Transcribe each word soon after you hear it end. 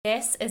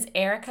This is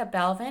Erica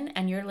Belvin,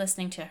 and you're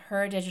listening to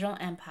Her Digital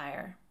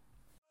Empire.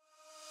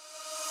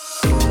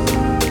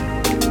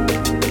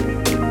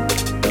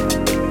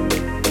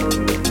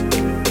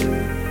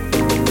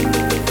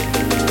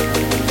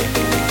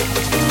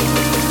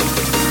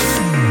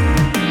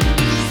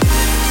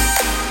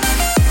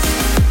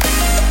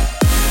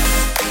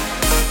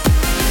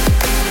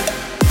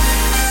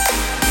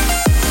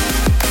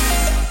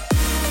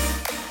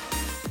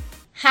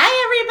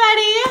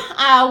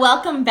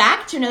 Welcome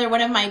back to another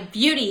one of my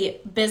beauty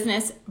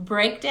business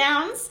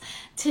breakdowns.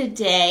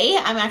 Today,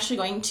 I'm actually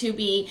going to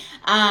be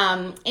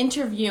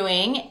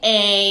interviewing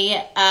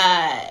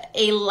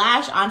a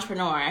lash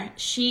entrepreneur.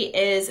 She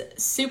is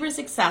super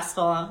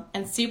successful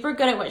and super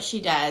good at what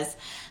she does.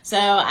 So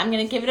I'm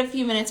going to give it a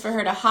few minutes for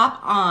her to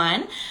hop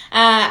on.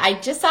 I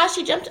just saw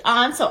she jumped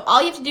on, so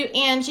all you have to do,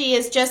 Angie,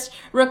 is just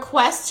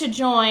request to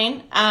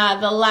join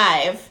the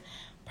live.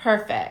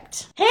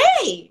 Perfect.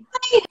 Hey!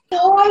 Hi,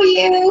 how are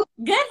you?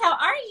 Good, how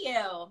are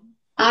you?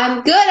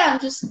 I'm good. I'm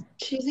just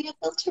choosing a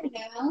filter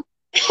now.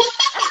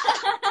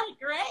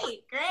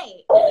 Great.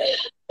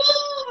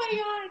 Oh my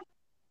God.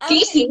 Can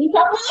you see me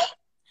properly?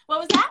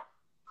 What was that?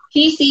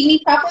 Can you see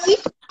me properly?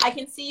 I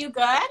can see you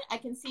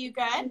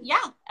good.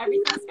 Yeah,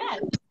 everything's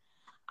good.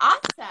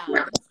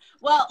 Awesome.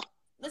 Well,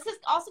 this is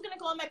also going to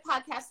go on my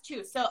podcast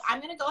too. So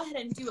I'm going to go ahead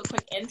and do a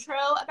quick intro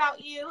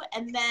about you,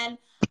 and then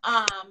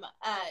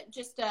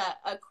just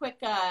a quick,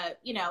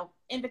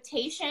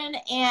 invitation,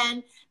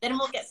 and then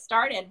we'll get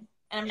started.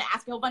 And I'm going to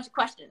ask you a whole bunch of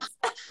questions.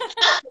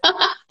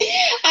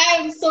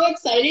 I'm so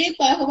excited,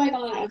 but oh my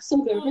God, I'm so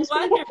nervous.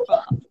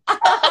 Wonderful.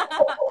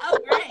 Oh,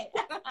 great.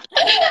 Oh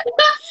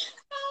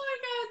my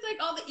God, it's like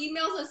all the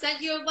emails I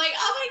sent you. I'm like,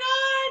 oh my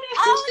God.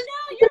 Oh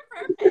no, you're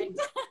perfect.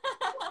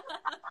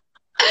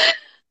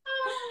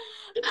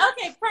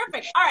 Okay,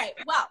 perfect. All right.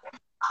 Well,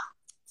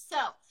 so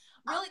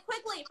really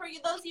quickly for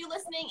those of you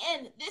listening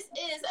in, this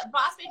is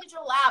Boss Babe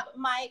Digital Lab,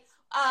 my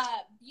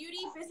beauty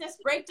business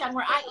breakdown,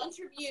 where I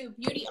interview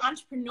beauty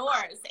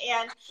entrepreneurs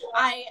and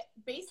I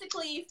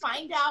basically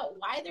find out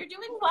why they're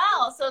doing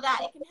well so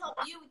that it can help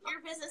you with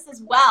your business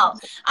as well.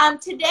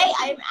 Today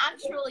I'm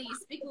actually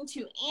speaking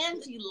to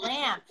Angie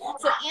Lamb.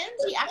 So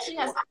Angie actually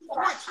has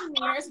 14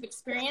 years of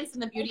experience in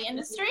the beauty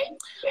industry.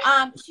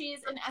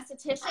 She's an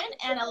esthetician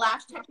and a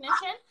lash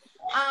technician.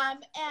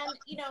 And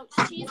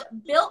she's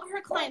built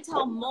her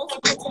clientele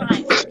multiple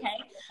times, okay?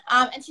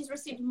 And she's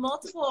received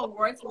multiple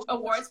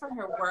awards for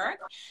her work.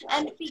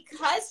 And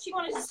because she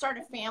wanted to start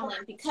a family,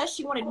 and because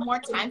she wanted more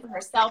time for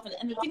herself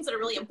and the things that are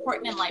really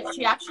important in life,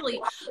 she actually,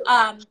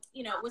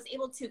 was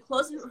able to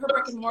close her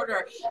brick and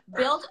mortar,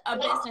 build a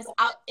business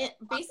out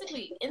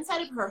basically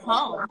inside of her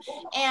home.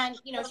 And,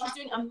 she's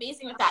doing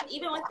amazing with that.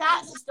 Even with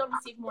that, she still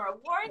received more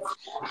awards.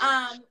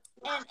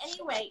 And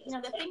anyway,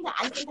 the thing that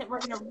I think that we're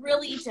going to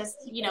really just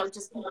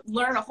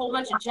learn a whole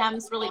bunch of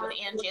gems really with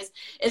Angie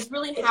is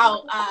really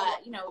how,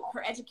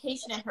 her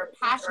education and her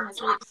passion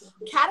has really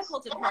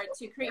catapulted her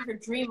to create her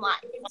dream life.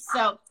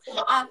 So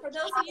for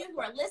those of you who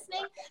are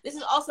listening, this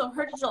is also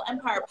Her Digital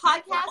Empire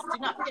podcast. Do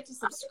not forget to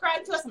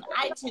subscribe to us on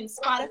iTunes,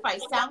 Spotify,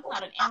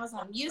 SoundCloud, and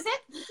Amazon Music.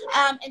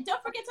 And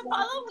don't forget to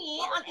follow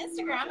me on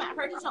Instagram at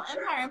Her Digital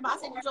Empire and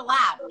Boss Babe Digital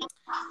Lab.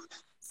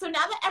 So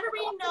now that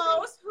everybody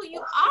knows who you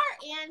are,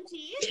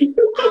 Angie,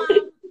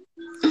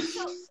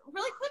 so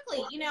really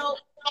quickly,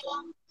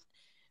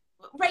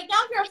 right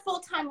now you're a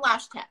full-time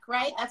lash tech,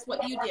 right? That's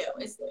what you do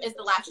is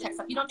the lash tech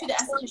stuff. You don't do the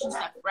esthetician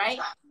stuff, right?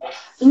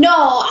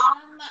 No,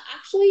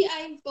 actually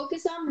I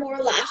focus on more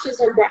lashes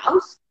and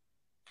brows.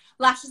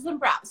 Lashes and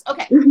brows.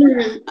 Okay.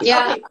 Mm-hmm.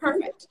 Yeah. Okay,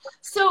 perfect.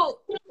 So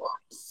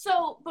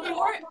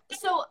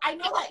I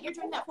know that you're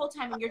doing that full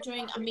time and you're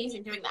doing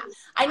amazing doing that.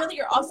 I know that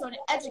you're also an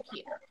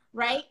educator,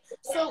 right?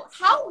 So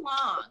how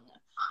long,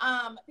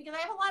 because I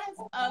have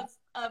a lot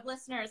of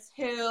listeners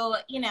who,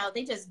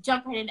 they just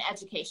jump right into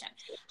education.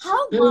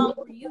 How long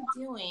were you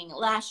doing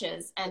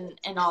lashes and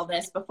all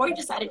this before you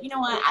decided, you know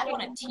what, I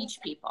want to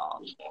teach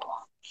people?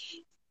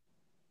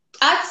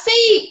 I'd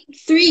say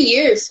 3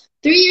 years.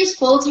 3 years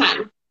full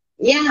time.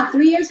 Yeah,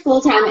 3 years full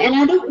time. And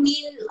I don't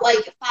mean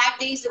like 5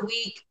 days a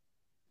week,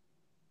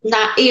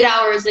 not 8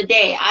 hours a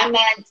day. I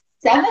meant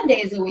 7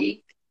 days a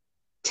week,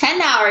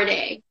 10-hour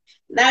day.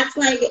 That's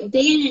like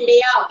day in and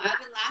day out. I've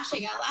been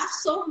lashing. I lash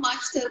so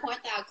much to the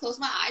point that I close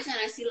my eyes and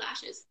I see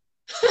lashes.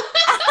 That's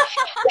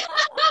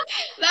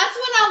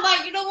when I'm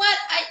like, you know what?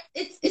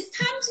 It's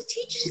time to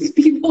teach these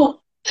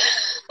people.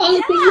 I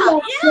was thinking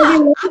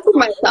about for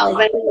myself.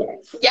 And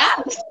yeah,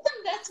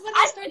 that's what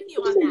I with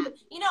you on that.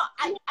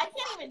 I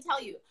can't even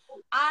tell you.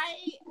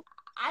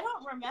 I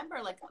don't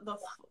remember like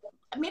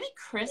maybe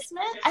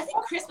Christmas. I think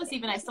Christmas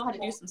even I still had to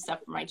do some stuff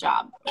for my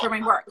job, for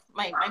my work,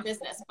 my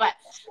business. But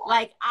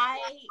like I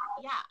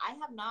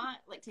have not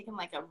like taken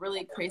like a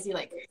really crazy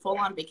like full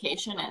on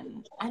vacation,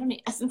 and I don't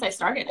need, since I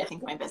started I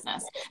think my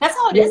business. That's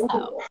how it is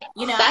though.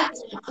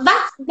 That's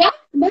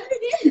what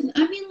it is.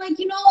 I mean, like,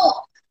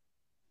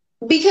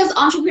 because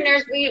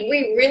entrepreneurs,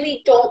 we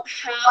really don't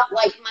have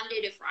like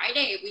Monday to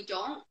Friday. We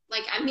don't.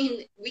 Like, I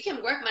mean, we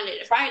can work Monday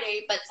to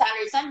Friday, but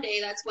Saturday, Sunday,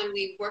 that's when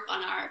we work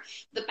on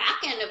the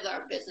back end of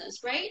our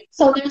business, right?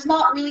 So there's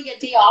not really a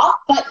day off,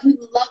 but you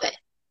love it.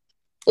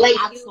 Like,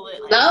 Absolutely.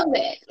 you love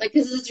it. Like,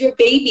 because it's your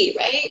baby,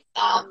 right?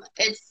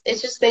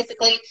 It's just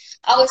basically,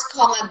 I always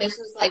call my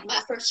business like my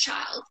first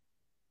child.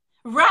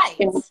 Right.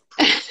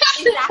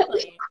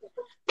 Exactly.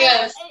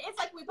 Yes. And it's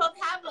like we both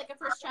have like a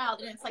first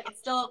child, and it's like it's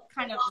still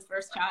kind of the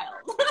first child.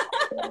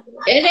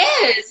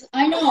 It is.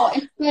 I know.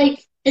 It's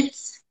like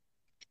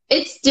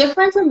it's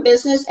different from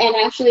business and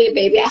actually a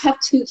baby. I have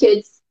 2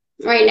 kids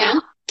right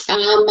now.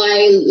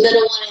 My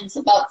little one is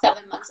about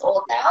 7 months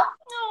old now,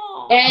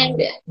 Aww.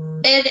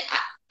 and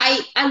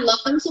I love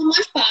them so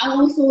much, but I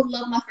also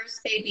love my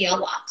first baby a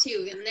lot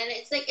too. And then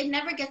it's like it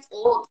never gets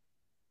old.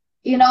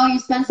 You know, you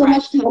spend so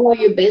much time on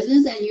your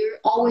business, and you're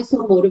always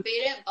so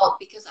motivated about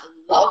because I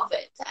love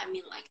it. I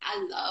mean, like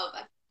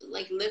I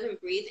like live and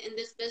breathe in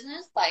this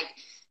business. Like,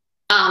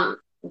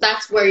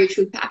 that's where your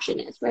true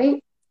passion is,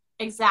 right?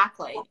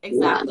 Exactly.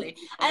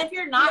 And if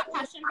you're not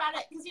passionate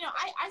about it, because, you know,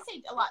 I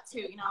say a lot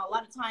too, you know, a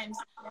lot of times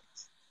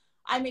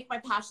I make my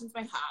passions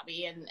my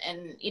hobby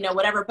and, you know,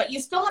 whatever, but you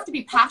still have to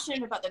be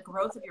passionate about the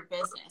growth of your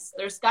business.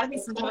 There's got to be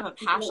some type of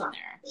a passion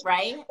there,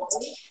 right?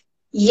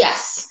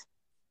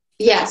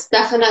 Yes,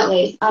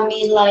 definitely. I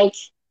mean, like,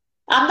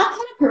 I'm that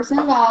kind of person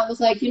that I was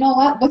like, you know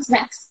what? What's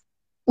next?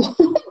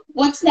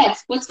 What's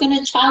next? What's going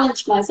to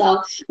challenge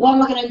myself? What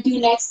am I going to do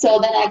next so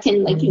that I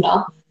can, like, you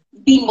know,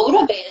 be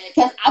motivated?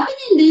 Because I've been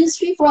in the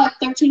industry for like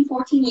 13,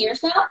 14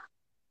 years now.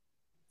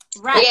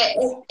 Right.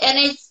 Yeah, and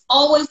it's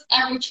always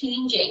ever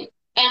changing.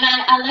 And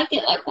I like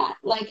it like that.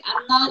 Like,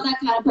 I'm not that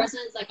kind of person.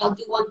 It's like, I'll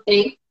do one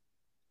thing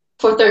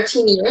for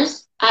 13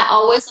 years. I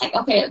always like,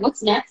 okay,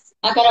 what's next?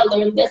 I gotta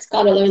learn this,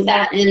 gotta learn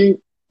that. And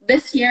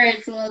this year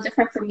it's a little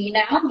different for me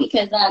now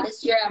because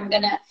this year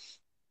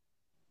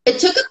it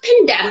took a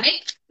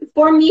pandemic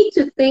for me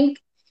to think.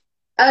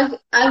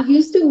 I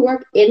used to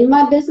work in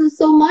my business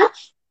so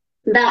much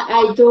that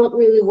I don't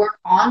really work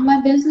on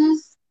my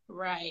business.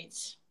 Right.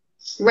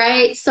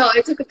 So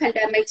it took a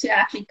pandemic to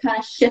actually kind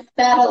of shift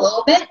that a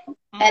little bit.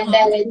 And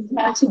then it's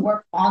time to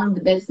work on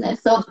the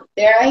business. So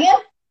there I am.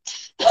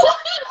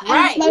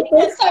 Right. My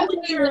Because first time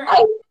when you're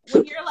like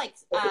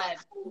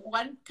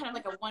one kind of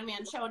like a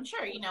one-man show, and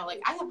sure, you know,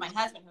 like I have my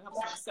husband who helps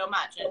me so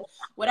much and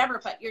whatever,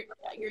 but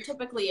you're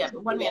typically a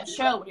one-man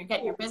show when you're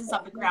getting your business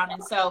off the ground,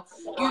 and so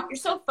you're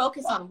so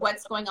focused on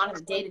what's going on in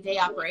the day-to-day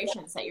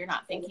operations that you're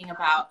not thinking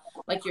about,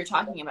 like you're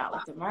talking about,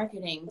 like the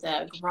marketing,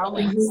 the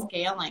growing,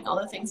 scaling, all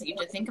the things that you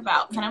have to think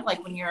about, kind of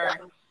like when you're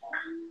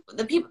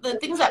the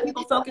things that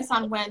people focus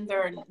on when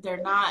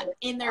they're not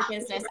in their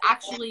business,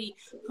 actually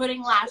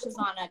putting lashes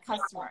on a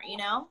customer, you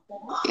know?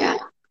 Yeah.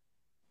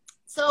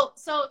 So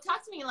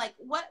talk to me, like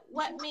what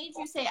made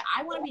you say,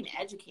 I want to be an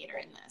educator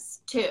in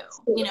this too,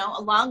 you know,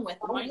 along with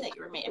the money that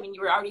you were making? I mean,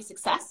 you were already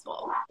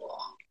successful.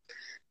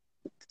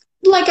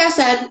 Like I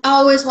said, I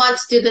always want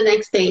to do the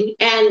next thing.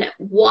 And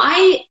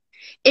why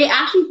it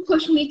actually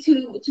pushed me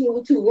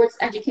towards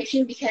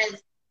education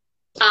because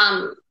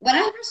when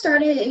I first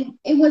started,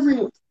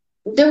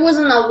 there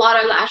wasn't a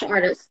lot of lash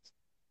artists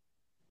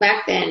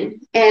back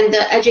then, and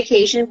the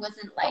education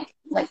wasn't like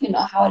you know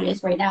how it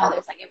is right now.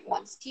 There's like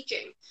everyone's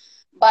teaching,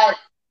 but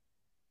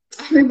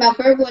I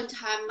remember one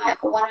time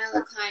one of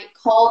the client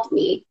called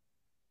me.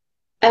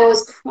 I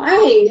was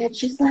crying, and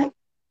she's like,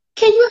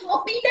 "Can you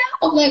help me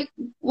now?" I'm like,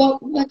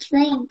 "What's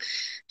wrong?"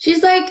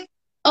 She's like,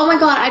 "Oh my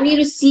God, I need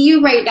to see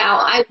you right now.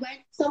 I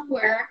went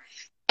somewhere."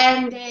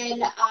 And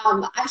then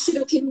I should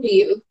have came to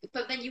you,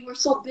 but then you were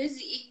so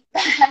busy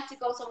that I had to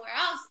go somewhere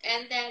else.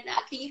 And then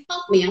can you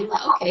help me? I'm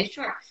like, okay,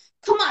 sure.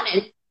 Come on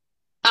in.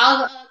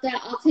 I'll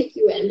take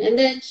you in. And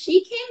then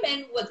she came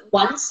in with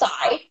one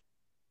side,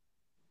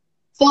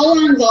 full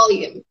on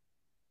volume,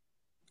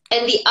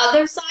 and the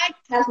other side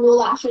has no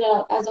lashes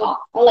at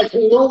all, like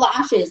no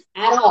lashes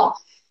at all.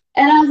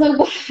 And I was like,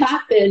 what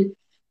happened?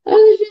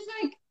 And she's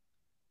like,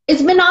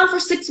 it's been on for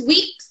 6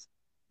 weeks.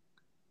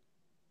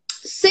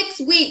 6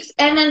 weeks,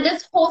 and then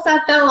this whole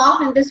set fell off,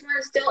 and this one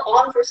is still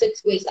on for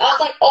 6 weeks. I was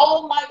like,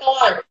 oh my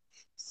God.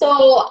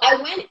 So I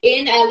went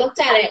in, I looked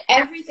at it,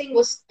 everything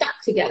was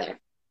stuck together.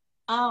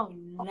 Oh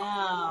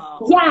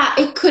no. Yeah,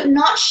 it could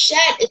not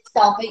shed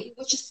itself. It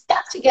was just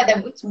stuck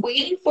together. It's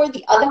waiting for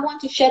the other one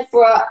to shed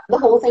for the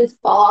whole thing to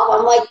fall off.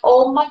 I'm like,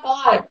 oh my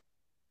God.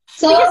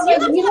 So because you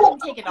have to have them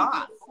take it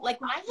off. Like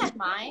when I had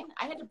mine,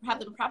 I had to have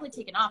them probably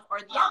taken off, or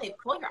they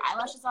pull your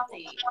eyelashes off.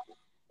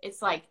 It's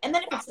like, and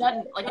then if it's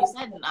done, like you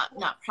said,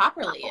 not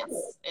properly,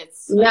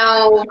 it's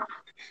no.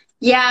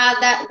 Yeah,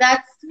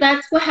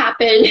 that's what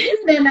happened.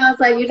 And then I was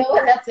like, you know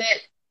what, that's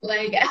it.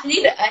 Like I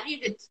need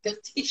to go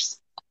teach.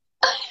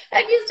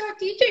 I need to start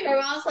teaching, or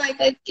else like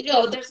you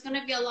know, there's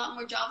gonna be a lot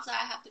more jobs that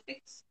I have to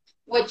fix,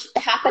 which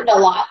happened a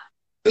lot.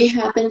 It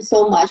happened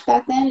so much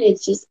back then.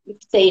 It's just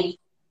insane.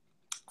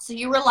 So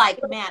you were like,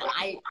 man,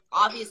 I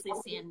obviously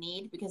see a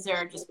need because there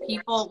are just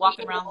people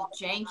walking around with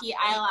janky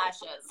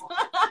eyelashes.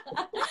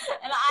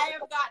 And I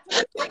have got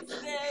to fix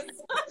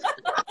this.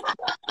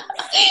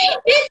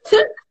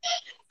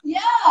 Yeah,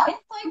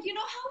 it's like, you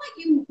know how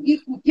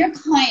like your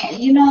client,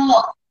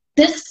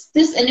 this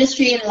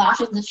industry and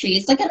lash industry,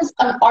 it's like an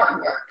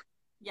artwork,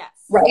 Yes.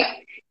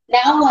 right?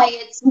 Now, like,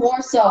 it's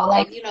more so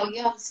like, you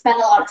have to spend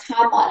a lot of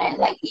time on it,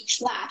 like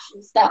each lash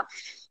and stuff.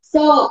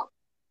 So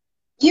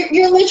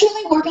you're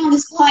literally working on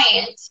this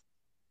client,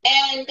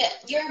 and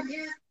you're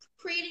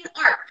creating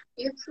art.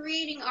 You're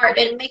creating art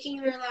and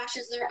making their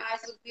lashes, their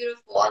eyes look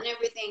beautiful and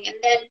everything. And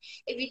then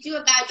if you do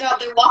a bad job,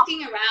 they're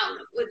walking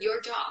around with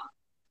your job.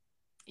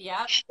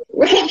 Yeah.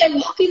 Right? They're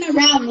walking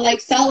around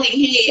like selling,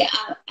 hey,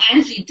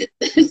 Angie did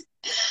this.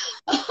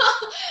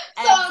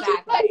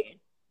 Exactly.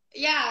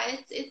 Yeah,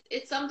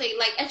 it's something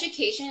like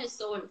education is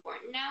so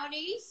important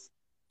nowadays.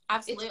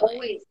 Absolutely. It's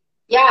always,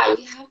 yeah,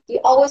 you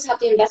always have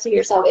to invest in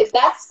yourself. If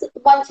that's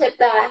one tip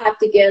that I have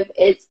to give,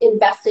 it's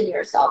invest in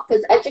yourself,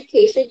 because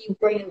education you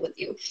bring it with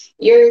you.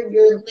 You're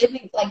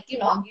living like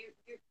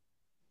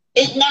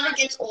it never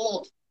gets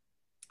old.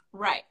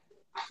 Right.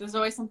 There's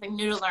always something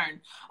new to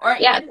learn. Or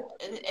Yeah. even,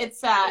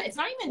 it's not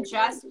even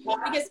just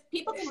because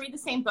people can read the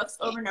same books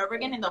over and over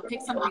again, and they'll pick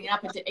something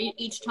up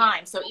each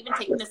time. So even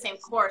taking the same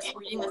course,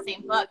 reading the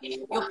same book,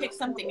 you'll pick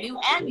something new,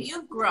 and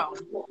you've grown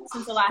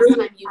since the last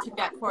time you took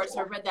that course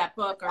or read that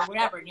book or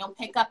whatever, and you'll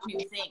pick up new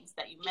things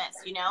that you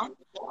missed,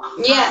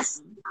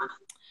 Yes.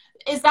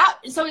 Is that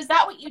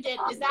what you did?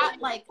 Is that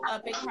like a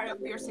big part of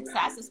your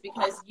success, is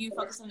because you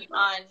focus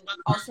on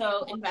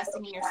also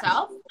investing in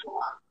yourself?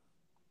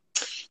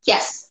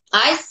 Yes,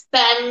 I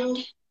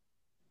spend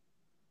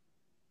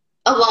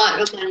a lot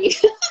of money.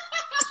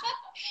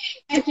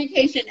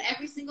 Education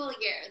every single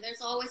year. There's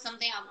always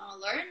something I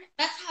want to learn.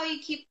 That's how you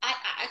keep.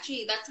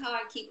 That's how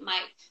I keep my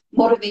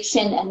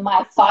motivation and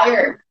my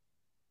fire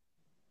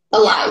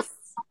alive. Yes.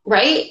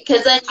 Right?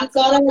 Because then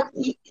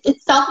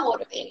it's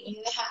self-motivating.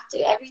 You have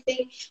to,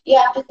 everything, you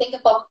have to think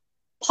about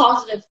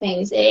positive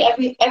things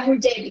every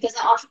day, because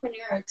an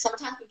entrepreneur,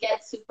 sometimes we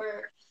get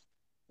super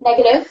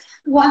negative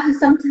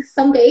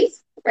some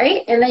days,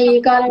 right? And then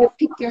you gotta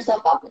pick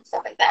yourself up and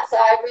stuff like that. So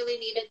I really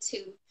needed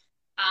to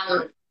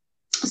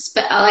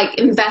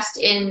invest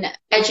in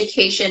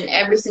education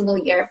every single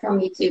year for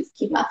me to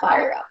keep my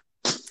fire up.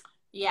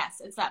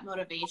 Yes, it's that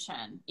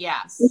motivation.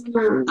 Yes.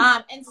 Mm-hmm.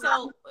 And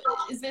so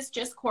is this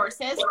just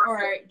courses,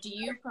 or do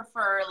you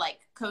prefer like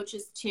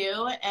coaches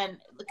too? And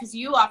because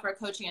you offer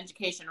coaching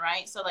education,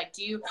 right? So like,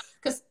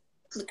 because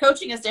the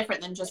coaching is different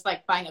than just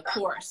like buying a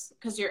course,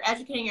 because you're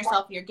educating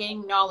yourself, you're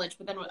gaining knowledge,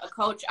 but then a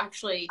coach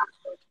actually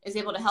is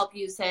able to help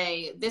you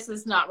say, this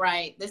is not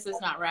right,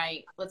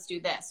 let's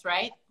do this,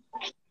 right?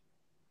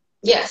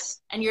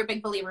 Yes. And you're a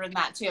big believer in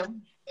that too.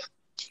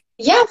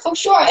 Yeah, for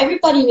sure.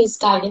 Everybody needs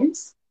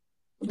guidance,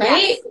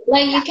 right? Yes.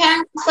 Like, you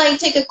can't just like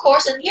take a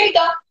course and here you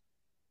go,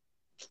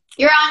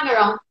 you're on your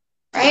own,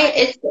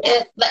 right?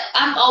 Like,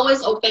 I'm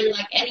always open.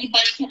 Like,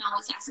 anybody can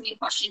always ask me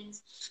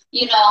questions.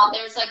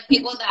 There's like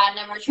people that I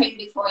never trained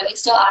before, they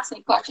still ask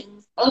me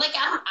questions. But like,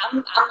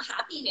 I'm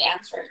happy to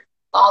answer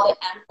all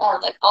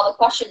the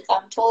questions.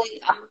 I'm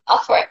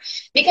up for it,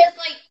 because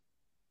like,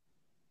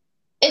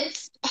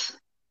 it's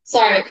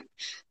sorry,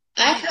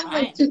 I have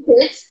like 2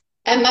 kids,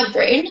 and my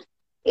brain,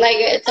 like,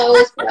 it's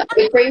always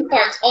the brain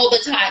farts all the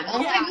time.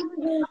 I'm like,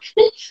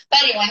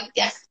 but anyway,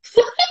 yes.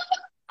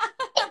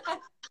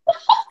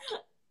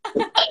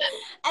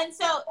 And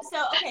so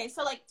okay,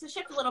 so like, to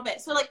shift a little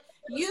bit, so like,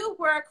 you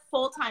work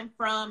full-time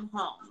from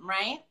home,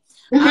 right?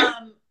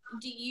 Mm-hmm.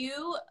 Do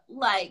you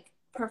like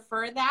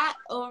prefer that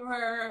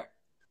over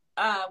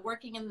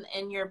working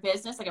in your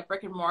business, like a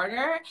brick and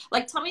mortar?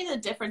 Like, tell me the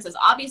differences.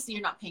 Obviously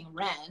you're not paying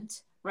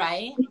rent,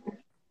 right?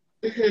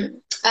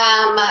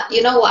 Mm-hmm.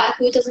 You know what?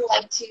 Who doesn't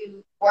like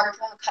to work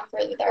from the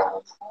comfort of their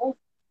own home?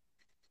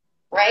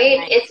 Right?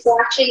 Nice.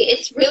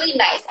 It's really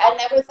nice. I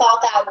never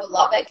thought that I would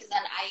love it, because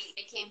then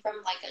I came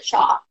from like a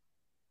shop.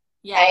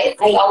 Yeah. Right?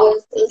 I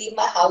always leave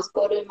my house,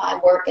 go to my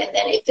work, and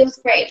then it feels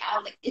great.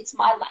 I'm like, it's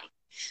my life.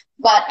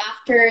 But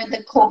after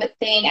the COVID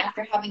thing,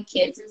 after having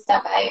kids and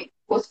stuff, I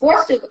was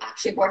forced to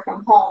actually work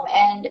from home,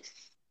 and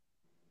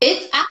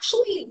it's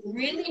actually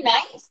really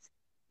nice.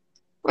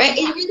 Right?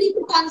 It really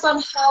depends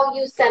on how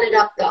you set it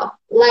up, though.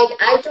 Like,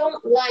 I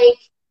don't like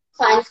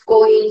clients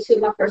going into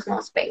my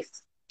personal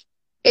space.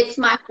 It's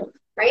my home,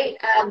 right?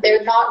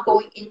 They're not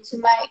going into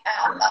my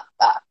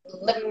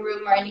living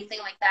room or anything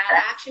like that.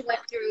 I actually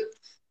went through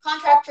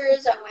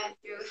contractors. I went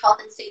through health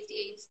and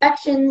safety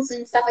inspections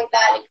and stuff like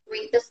that, and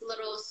create this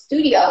little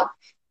studio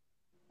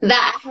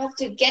that I have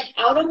to get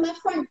out of my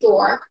front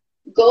door,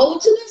 go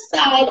to the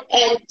side,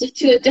 and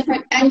to a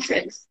different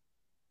entrance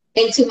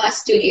into my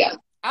studio.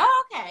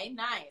 Oh, okay,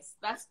 nice.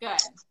 That's good.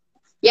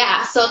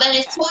 Yeah, so then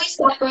it's totally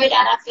separate, and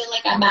I feel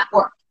like I'm at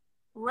work.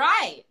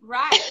 Right.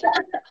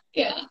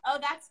 Yeah. Oh,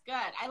 that's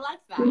good. I like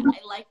that. Mm-hmm. I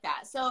like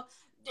that. So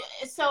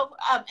as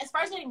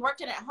far as getting work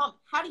done at home,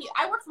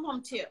 I work from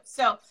home too.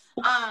 So,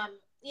 a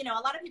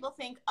lot of people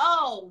think,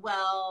 oh,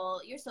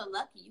 well, you're so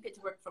lucky you get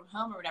to work from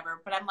home or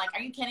whatever. But I'm like,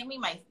 are you kidding me?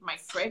 My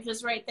fridge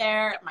is right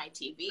there. My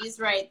TV's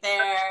right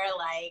there.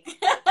 Like,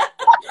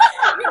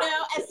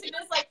 as soon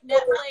as like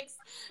Netflix,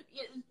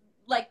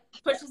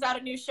 pushes out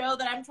a new show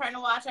that I'm trying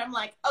to watch, I'm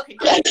like, okay,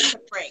 just take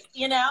a break,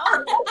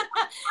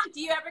 Do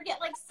Do you ever get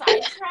like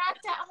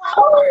sidetracked at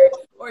home,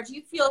 or do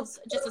you feel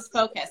just as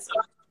focused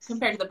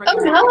compared to the brick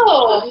and mortar?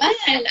 Oh no,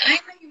 man, I'm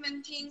a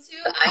human being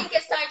too. I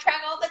get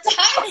sidetracked all the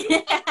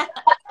time.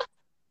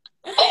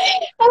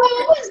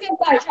 I always get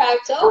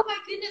sidetracked. Oh my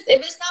goodness. If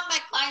it's not my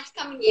clients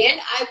coming in,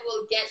 I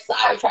will get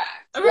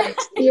sidetracked. Like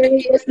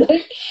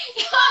seriously.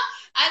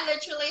 I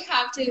literally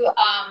have to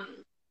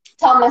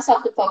tell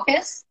myself to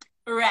focus.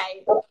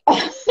 Right.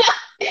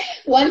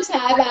 One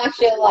time I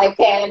actually like,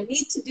 okay, I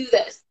need to do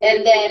this.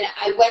 And then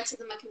I went to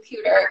my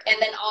computer and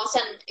then all of a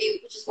sudden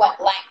it just went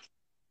blank.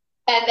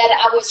 And then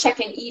I was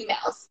checking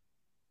emails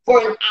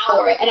for an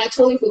hour and I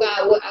totally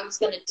forgot what I was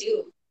gonna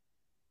do.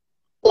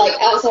 Like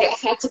I was like,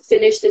 I had to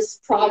finish this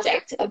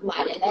project of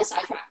mine and that's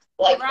sidetracked.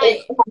 Like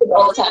right.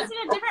 all the time. It's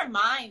in a different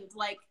mind.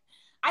 Like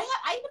I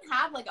even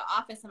have like an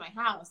office in my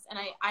house and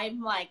I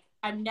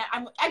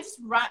just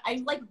run,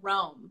 I like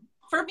roam.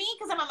 For me,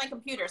 because I'm on my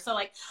computer, so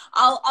like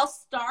I'll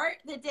start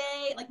the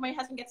day. Like my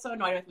husband gets so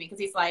annoyed with me because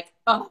he's like,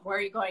 "Oh, where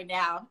are you going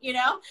now?" You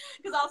know,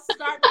 because I'll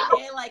start my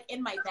day like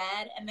in my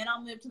bed, and then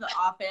I'll move to the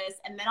office,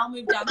 and then I'll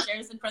move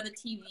downstairs in front of the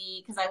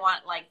TV because I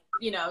want like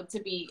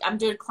I'm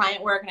doing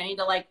client work and I need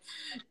to like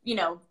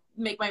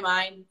make my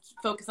mind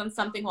focus on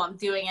something while I'm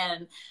doing it.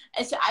 And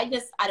it's, I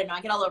don't know, I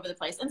get all over the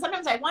place. And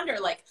sometimes I wonder,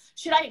 like,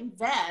 should I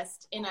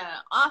invest in an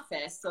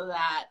office so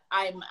that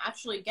I'm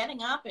actually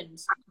getting up and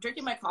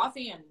drinking my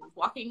coffee and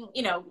walking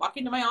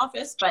to my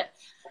office? But,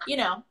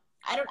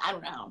 I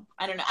don't know.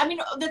 I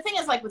mean, the thing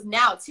is, like, with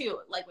now too,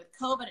 like with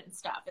COVID and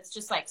stuff, it's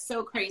just like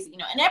so crazy,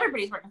 and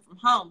everybody's working from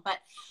home, but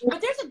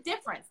there's a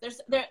difference.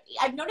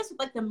 I've noticed with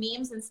like the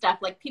memes and stuff,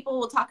 like people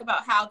will talk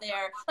about how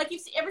they're like,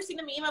 you've ever seen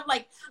the meme of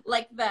like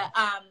the,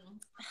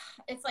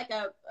 it's like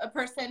a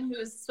person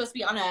who's supposed to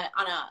be on a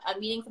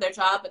meeting for their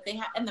job, but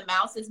and the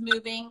mouse is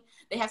moving.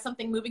 They have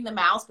something moving the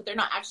mouse, but they're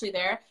not actually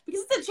there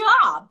because it's a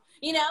job.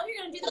 You're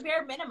going to do the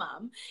bare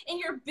minimum in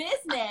your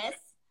business.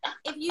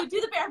 If you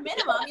do the bare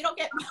minimum, you don't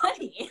get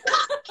money.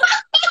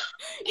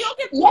 You don't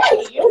get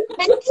money. Yes,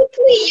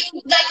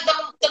 basically, like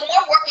the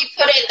more work you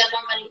put in, the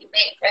more money you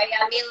make, right?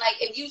 I mean, like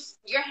if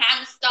your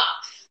hands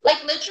stop,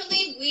 like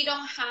literally, we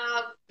don't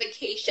have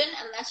vacation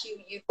unless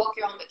you book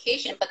your own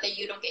vacation, but then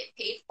you don't get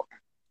paid for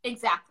it.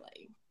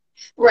 Exactly.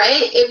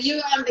 Right? If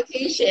you're on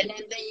vacation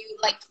and then you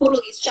like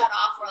totally shut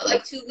off for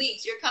like 2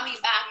 weeks, you're coming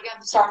back, you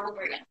have to start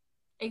over again.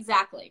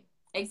 Exactly.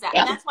 Yeah.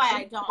 And that's why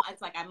I don't.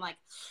 It's like I'm like,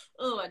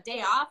 oh, a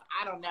day off.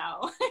 I don't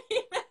know.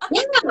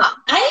 Yeah,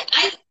 I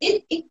haven't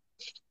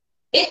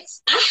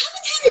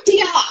had a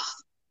day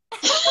off.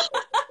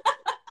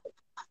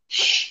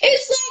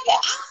 It's like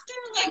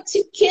after like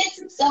 2 kids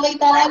and stuff like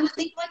that, I would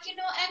think like,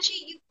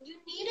 Angie, you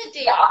need a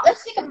day off.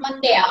 Let's take a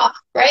Monday off,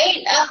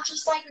 right? I'm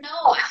just like, no,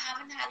 I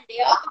haven't had a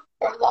day off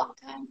for a long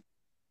time.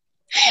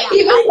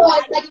 Yeah,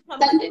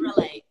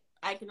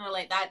 I can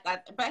relate that,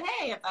 but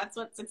hey, if that's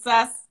what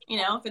success,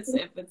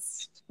 if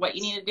it's what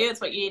you need to do, it's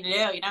what you need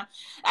to do,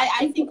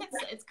 I think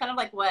it's kind of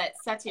like what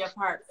sets you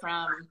apart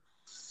from,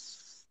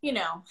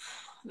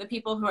 the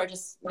people who are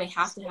just, they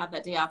have to have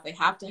that day off. They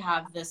have to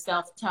have the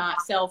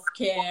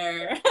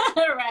self-care,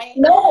 right?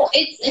 No,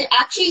 it's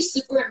actually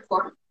super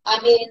important.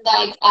 I mean,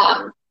 like,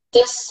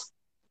 that's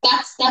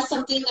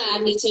something that I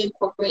need to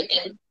incorporate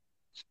in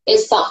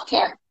is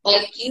self-care.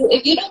 Like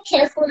if you don't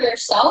care for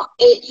yourself,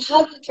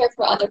 how do you care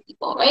for other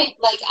people, right?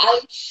 Like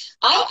I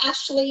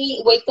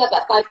actually wake up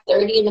at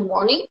 5:30 in the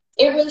morning.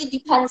 It really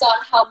depends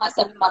on how my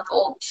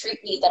 7-month-old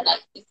treat me the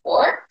night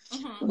before.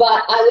 Mm-hmm.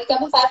 But I wake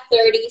up at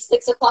 5:30,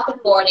 6 o'clock in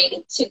the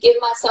morning to give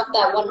myself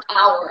that 1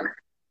 hour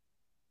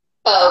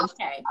of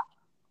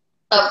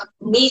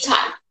me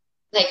time,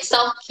 like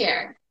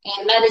self-care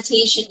and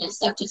meditation and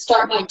stuff to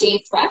start my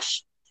day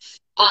fresh.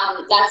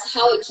 That's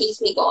how it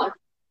keeps me going.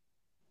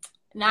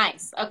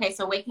 Nice. Okay,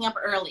 so waking up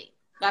early.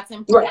 That's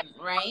important,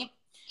 right?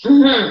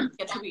 Mm-hmm.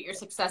 Attribute your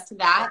success to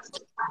that.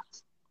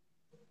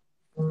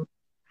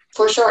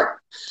 For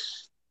sure.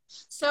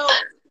 So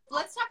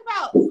let's talk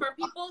about, for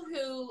people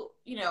who,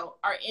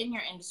 are in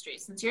your industry,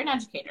 since you're an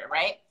educator,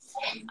 right?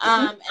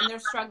 And they're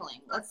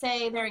struggling. Let's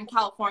say they're in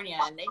California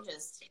and they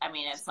just,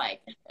 it's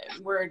like,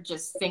 we're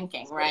just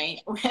thinking,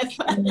 right? With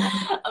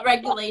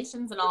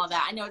regulations and all of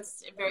that. I know it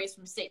varies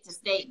from state to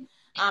state.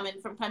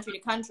 And from country to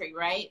country,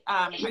 right?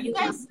 Are you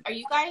guys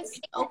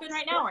open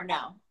right now or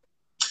no?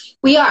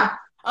 We are.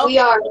 Okay. We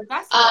are.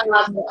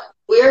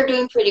 We are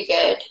doing pretty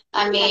good.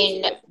 I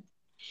mean,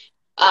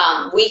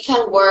 we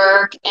can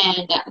work,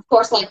 and of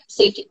course, like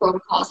safety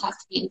protocols have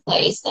to be in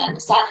place,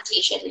 and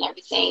sanitation and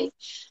everything.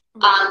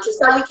 Just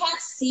that we can't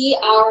see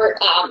our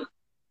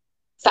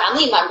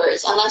family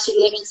members unless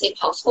you live in the same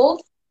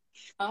household.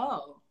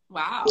 Oh,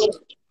 wow. Yeah.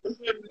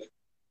 Mm-hmm.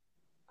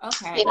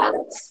 Okay. Yeah,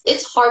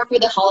 it's hard for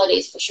the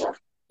holidays for sure.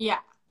 Yeah.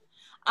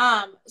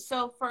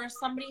 So for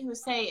somebody who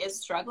is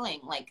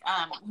struggling, like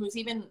who's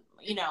even,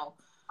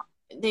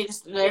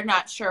 they're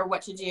not sure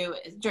what to do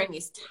during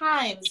these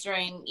times,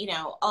 during, you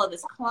know, all of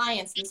this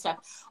clients and stuff.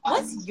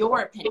 What's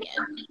your opinion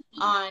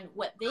on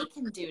what they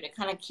can do to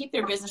kind of keep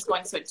their business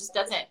going so it just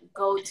doesn't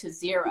go to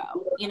zero,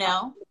 you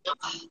know?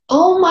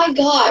 Oh my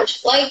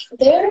gosh, like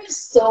there is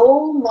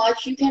so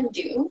much you can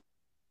do.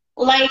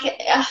 Like,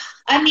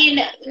 I mean,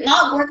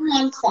 not working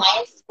on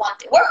clients is one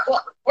thing.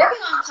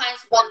 Working on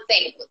clients is one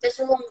thing, but this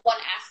is only one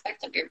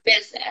aspect of your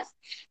business.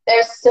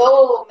 There's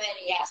so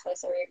many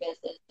aspects of your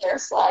business.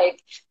 There's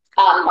like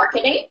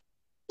marketing,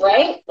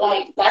 right?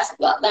 Like that's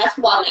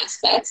one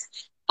aspect.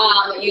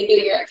 You do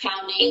your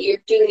accounting, you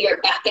do your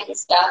back end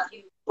stuff,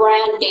 you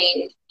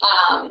branding,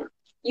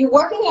 you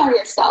working on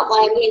yourself.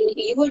 I mean,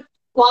 you would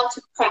want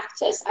to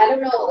practice. I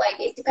don't know, like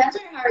it depends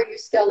on how your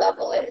skill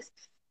level is.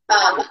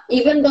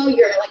 Even though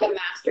you're like a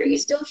master, you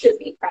still should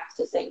be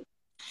practicing.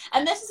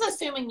 And this is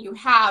assuming you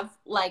have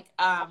like,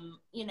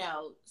 you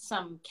know,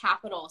 some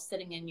capital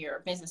sitting in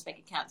your business bank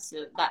account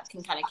so that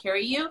can kind of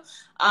carry you.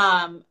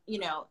 You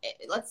know,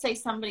 let's say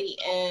somebody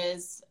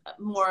is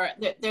more,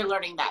 they're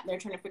learning that. They're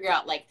trying to figure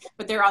out like,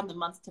 but they're on the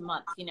month to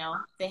month, you know,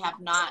 they have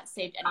not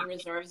saved any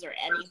reserves or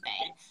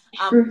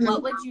anything.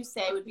 What would you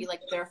say would be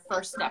like their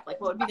first step? Like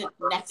what would be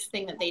the next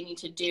thing that they need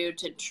to do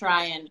to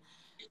try and,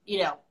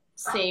 you know,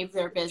 save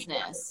their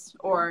business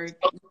or,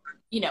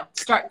 you know,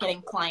 start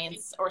getting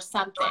clients or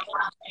something?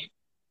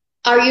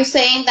 Are you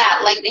saying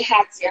that like they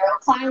had zero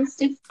clients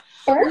to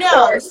first?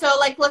 No. Or? So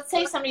like, let's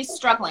say somebody's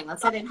struggling.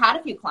 Let's say they've had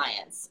a few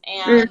clients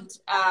and,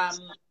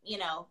 you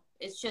know,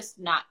 it's just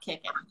not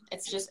kicking.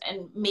 It's just,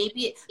 and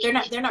maybe they're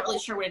not really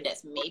sure what it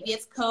is. Maybe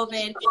it's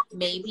COVID.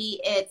 Maybe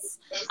it's,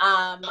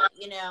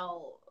 you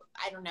know,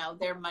 I don't know,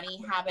 their money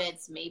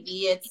habits.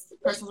 Maybe it's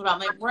personal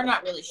development. We're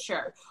not really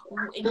sure.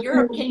 In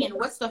your opinion,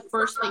 what's the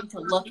first thing to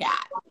look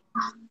at?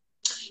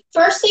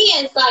 First thing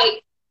is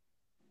like,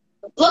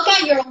 look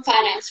at your own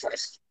finance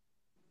first,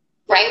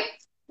 right?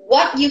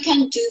 What you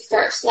can do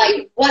first,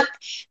 like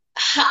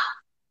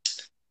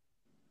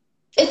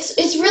it's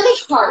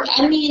really hard.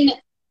 I mean,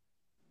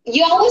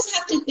 you always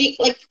have to think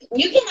like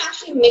you can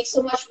actually make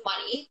so much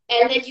money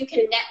and then you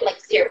can net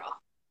like zero,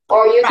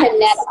 or you can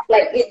net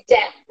like in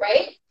debt,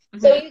 right?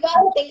 So you got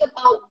to think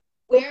about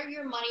where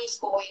your money is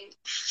going,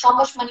 how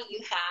much money you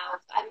have.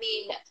 I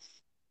mean,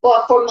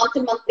 well, for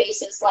month-to-month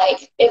basis,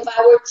 like if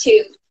I were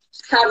to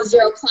have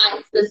zero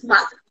clients this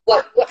month,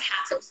 what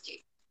happens to you,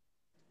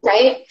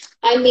 right?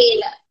 I mean,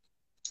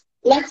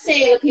 let's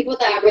say the people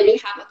that already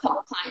have a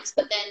couple clients,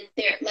 but then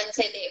let's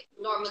say they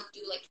normally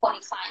do like 20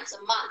 clients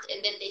a month,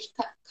 and then they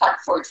cut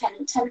for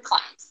 10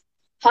 clients.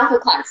 Half the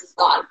clients is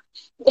gone.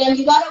 Then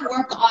you got to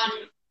work on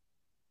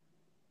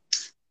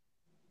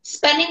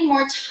spending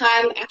more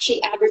time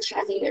actually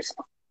advertising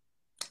yourself.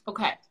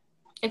 Okay.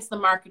 It's the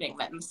marketing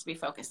that needs to be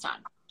focused on.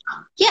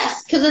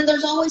 Yes, because then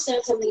there's always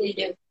something to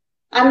do.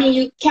 I mean,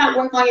 you can't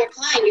work on your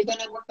client. You're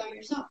going to work on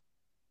yourself,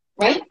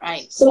 right?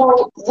 Right.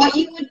 So what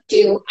I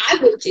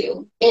would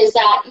do, is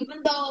that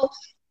even though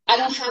I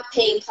don't have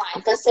paying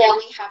clients, let's say I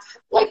only have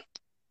like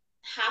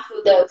half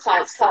of the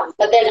clients come,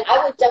 but then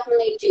I would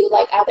definitely do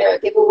like either a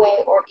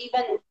giveaway or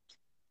even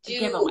do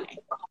giveaway.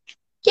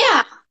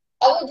 Yeah.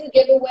 I would do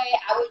giveaway.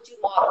 I would do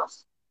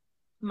models.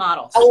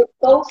 Models. I would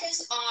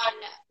focus on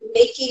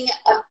making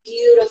a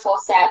beautiful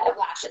set of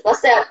lashes.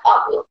 Let's say I'm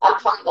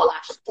talking about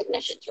lash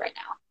technicians right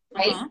now,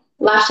 right?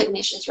 Lash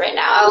technicians right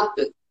now. I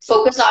would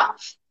focus on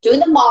doing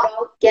the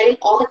model, getting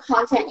all the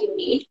content you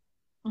need,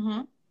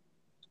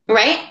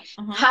 right?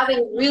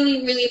 Having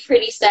really, really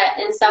pretty set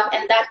and stuff,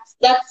 and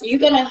that's you're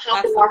gonna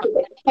have to market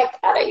the heck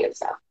out of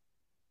yourself.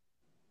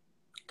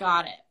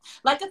 Got it.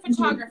 Like a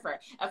photographer.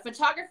 A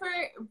photographer,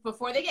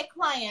 before they get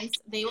clients,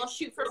 they will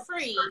shoot for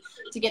free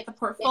to get the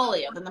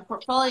portfolio. Then the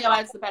portfolio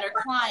adds the better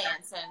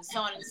clients and so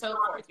on and so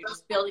forth. You're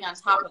just building on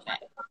top of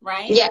it,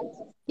 right?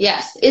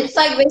 Yes. It's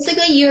like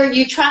basically you're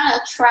trying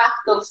to attract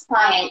those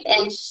clients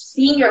and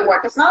seeing your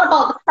work. It's not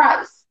about the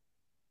price.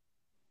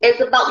 It's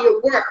about your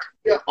work,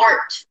 your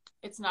art.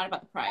 It's not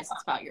about the price.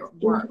 It's about your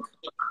work.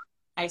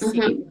 I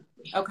see.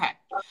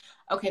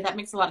 Okay, that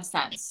makes a lot of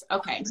sense.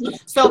 Okay.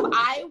 So if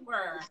I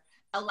were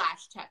a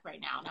lash tech right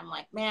now and I'm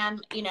like, man,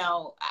 you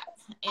know,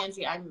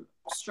 Angie, I'm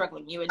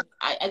struggling.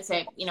 I'd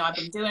say, you know, I've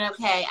been doing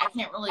okay. I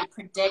can't really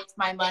predict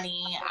my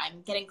money.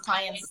 I'm getting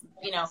clients,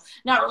 you know,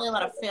 not really a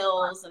lot of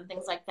fills and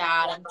things like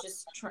that. I'm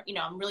just, you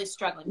know, I'm really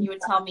struggling. You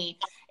would tell me,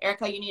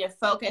 Erica, you need to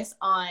focus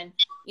on,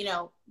 you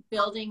know,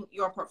 building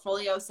your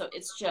portfolio so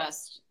it's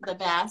just the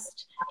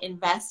best.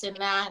 Invest in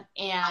that.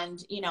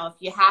 And, you know, if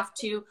you have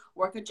to,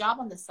 work a job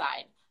on the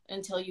side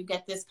until you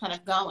get this kind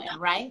of going,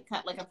 right?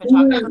 Like a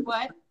photographer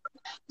would.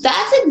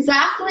 That's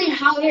exactly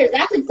how it is.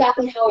 That's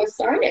exactly how it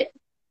started.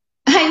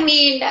 I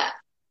mean,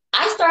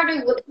 I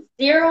started with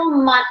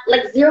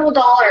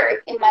 $0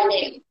 in my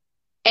name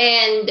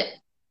and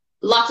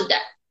lots of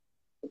debt.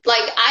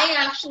 Like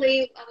I was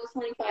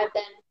 25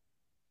 then,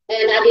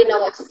 and I didn't know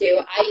what to do.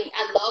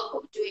 I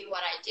love doing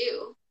what I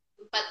do,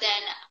 but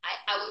then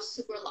I was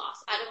super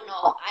lost. I don't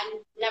know.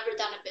 I've never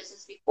done a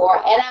business before,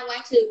 and I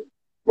went to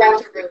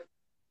rent a room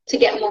to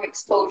get more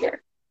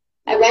exposure.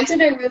 I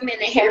rented a room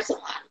in a hair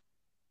salon.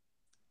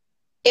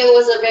 It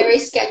was a very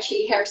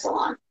sketchy hair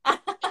salon. It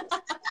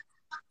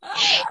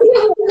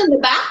was in the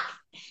back,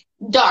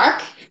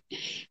 dark,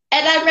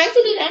 and I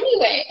rented it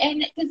anyway. And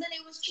because then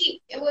it was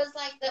cheap. It was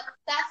like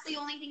that's the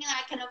only thing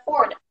that I can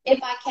afford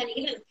if I can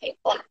even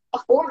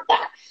afford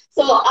that.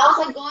 So I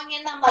was like going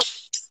in. I'm like,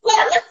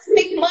 let's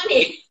make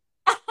money.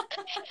 And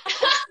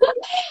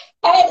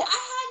I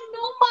had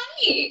no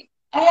money.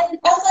 And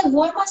I was like,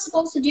 what am I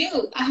supposed to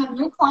do? I have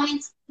no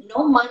clients,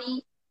 no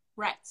money.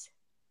 Right.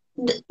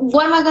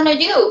 What am I gonna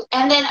do?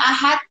 And then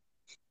I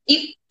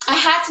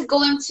had to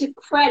go into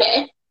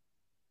credit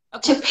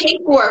to pay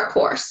for a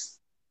course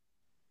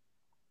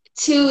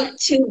to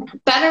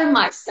better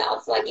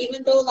myself. Like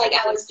even though like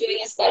I was doing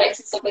aesthetics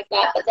and stuff like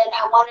that, but then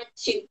I wanted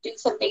to do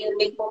something and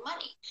make more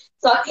money.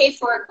 So I paid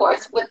for a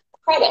course with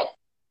credit.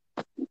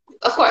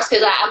 Of course,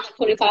 because I'm like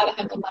 25, I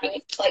have no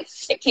money. Like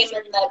it came in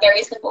a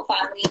very simple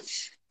family.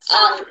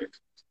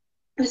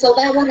 So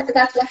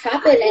that's what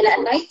happened. And at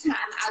nighttime,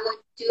 I would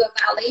do a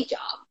valet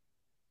job.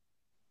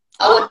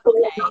 I would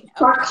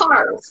park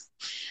cars.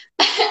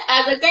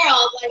 As a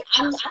girl, like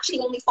I'm actually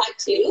only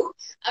 5'2".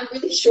 I'm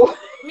really short.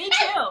 Me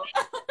too.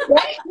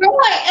 Right? And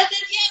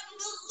then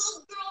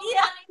little girl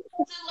running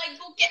to like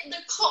go get in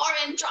the car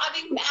and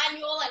driving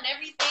manual and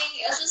everything.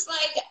 It was just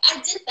like I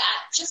did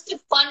that just to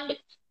fund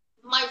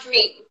my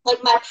dream,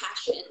 like my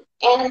passion.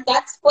 And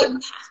that's what you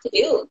have to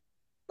do.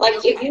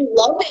 Like if you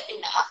love it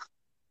enough,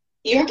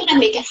 you're gonna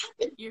make it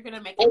happen. You're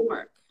gonna make it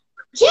work.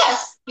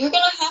 Yes, you're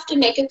gonna have to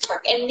make it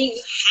work, and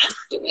you have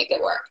to make it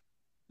work.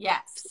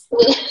 Yes.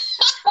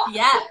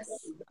 Yes.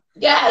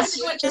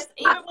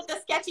 Even with the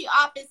sketchy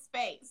office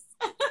space.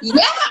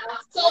 Yeah.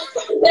 So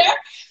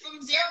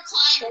from zero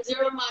clients,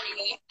 zero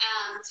money,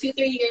 2-3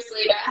 years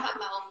later, I have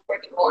my own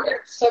brick and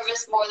mortar,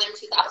 service more than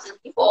 2,000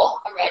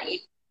 people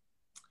already.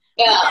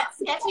 Yeah. That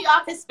sketchy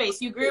office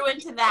space, you grew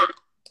into that.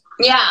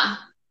 Yeah.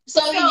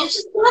 So you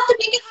just have to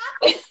make it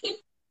happen.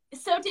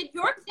 So did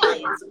your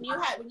clients,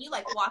 when you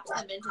like walked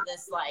them into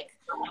this like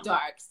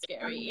dark,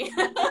 scary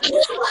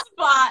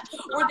spot,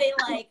 were they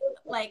like,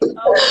 oh my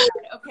God,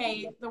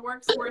 okay, the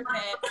work's worth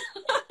it?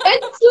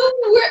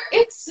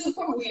 It's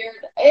super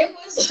weird. It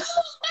was so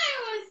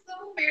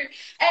weird.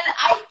 And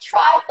I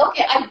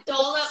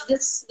doll up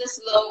this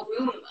little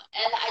room,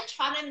 and I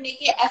try to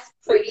make it as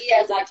pretty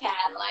as I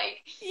can.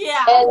 Like,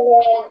 yeah. And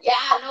then,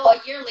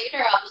 a year later,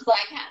 I was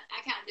like,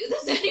 I can't do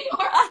this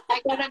anymore.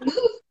 I gotta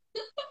move.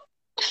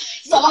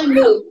 So I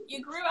moved.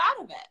 You grew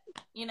out of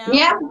it, you know?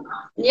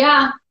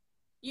 Yeah.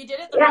 You did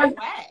it the right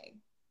way.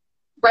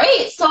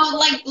 Right. So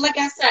like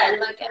I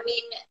said,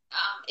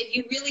 if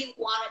you really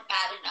want it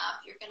bad enough,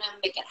 you're gonna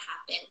make it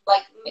happen.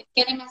 Like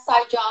getting a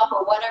side job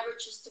or whatever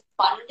just to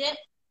fund it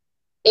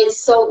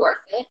is so worth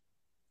it.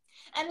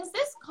 And is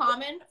this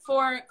common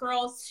for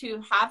girls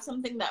to have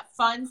something that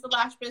funds the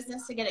lash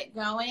business to get it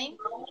going?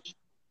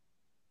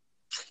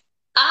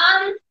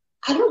 I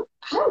don't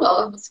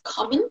know if it's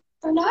common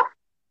or not.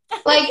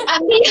 Like, I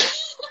mean, to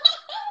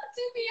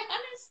be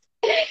honest,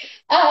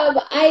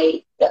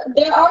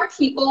 there are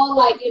people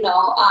like,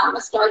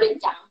 starting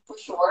down for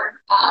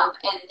sure. And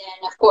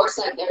then of course,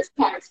 like there's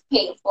parents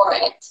paying for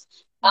it.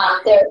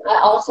 I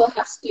also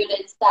have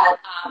students that,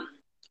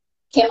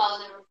 came out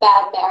of a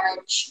bad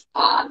marriage.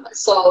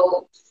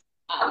 So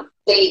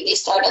they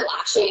started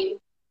lashing,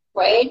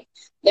 right?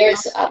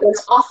 There's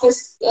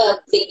office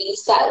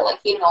ladies that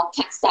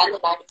can't stand the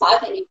 9 to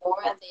 5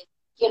 anymore, and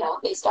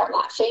they start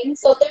lashing.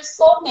 So there's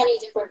so many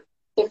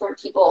different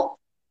people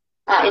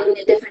in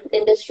a different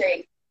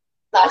industry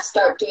that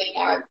start doing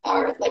our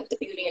like the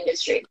beauty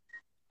industry.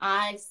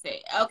 I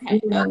see.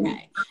 Okay.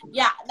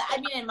 Yeah. I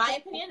mean, in my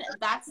opinion,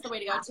 that's the way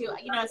to go too.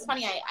 It's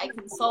funny. I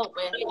consult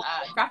with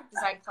graphic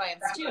design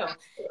clients too,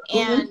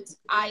 and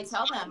I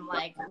tell them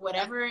like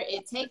whatever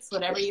it takes,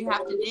 whatever you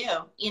have to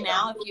do.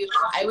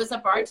 I was a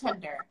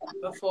bartender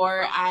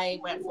before I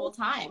went full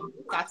time.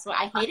 That's what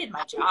I hated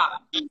my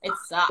job. It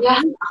sucked.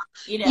 Yeah.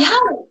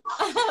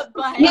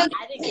 But I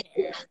didn't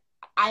care.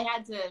 I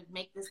had to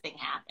make this thing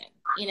happen,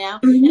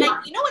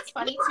 And what's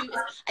funny too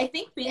is I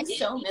think being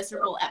so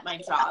miserable at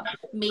my job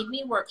made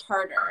me work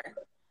harder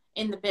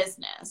in the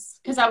business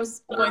because I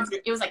was going through.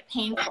 It was like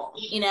painful,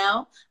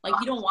 Like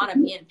you don't want to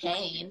be in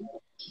pain,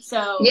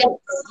 so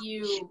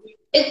you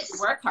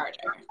work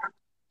harder.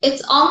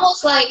 It's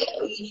almost like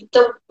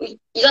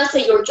let's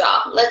say your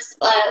job. Let's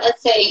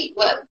say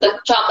the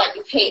job that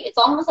you hate. It's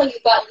almost like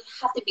you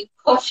have to be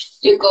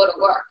pushed to go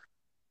to work.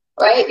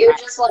 Right? You're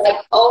just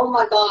like, oh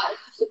my God, I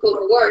have to go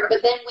to work.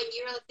 But then when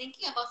you're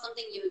thinking about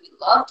something you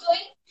love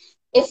doing,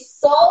 it's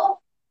so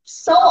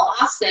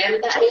awesome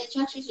that it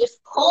actually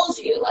just pulls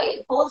you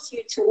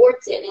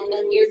towards it. And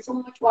then you're so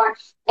much more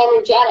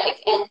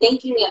energetic and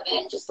thinking of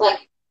it, just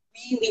like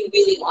really,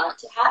 really want it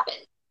to happen.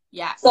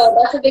 Yeah. So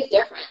that's a big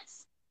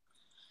difference.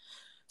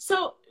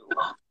 So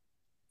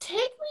take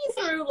me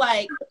through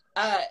like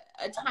a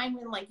time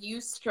when like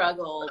you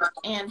struggled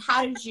and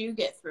how did you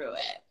get through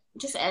it?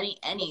 Just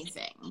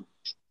anything.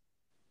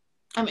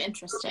 I'm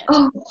interested.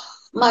 Oh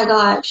my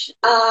gosh.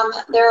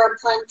 There are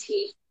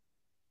plenty.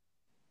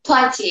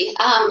 Plenty.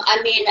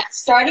 I mean,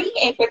 starting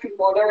a brick and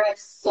mortar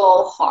is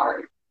so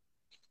hard.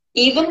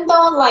 Even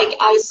though like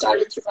I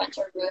started to rent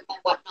a room and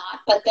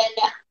whatnot, but then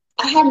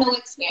I had no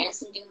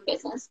experience in doing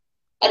business.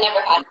 I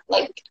never had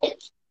like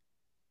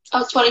I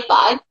was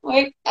 25,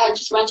 right? I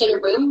just rented a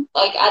room.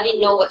 Like I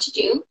didn't know what to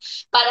do,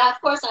 but of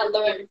course I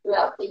learned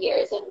throughout the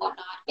years and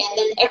whatnot. And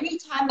then every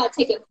time I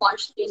take a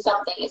plunge to do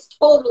something, it's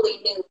totally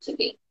new to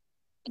me,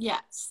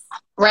 Yes.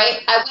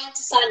 right? I went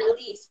to sign a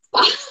lease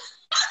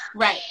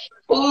Right.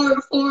 for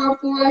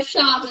a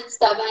shop and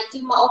stuff, and I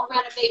do my own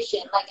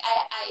renovation. Like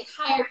I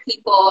hire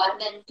people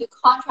and then do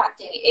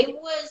contracting. It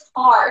was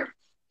hard.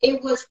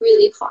 It was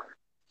really hard.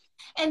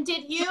 And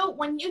did you,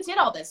 when you did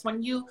all this,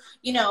 when you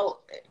know,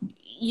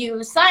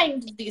 you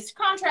signed these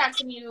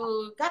contracts and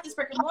you got this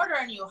brick and mortar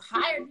and you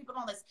hired people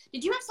and all this,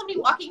 did you have somebody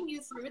walking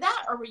you through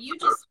that? Or were you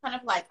just kind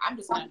of like, I'm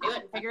just going to do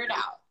it and figure it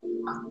out?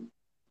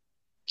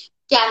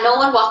 Yeah, no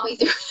one walked me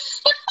through.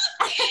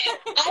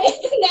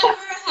 I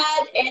never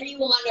had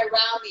anyone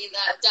around me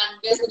that have done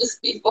business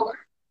before.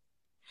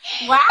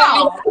 Wow.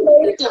 I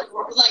learned it, the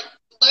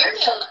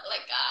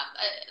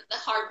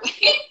hard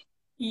way.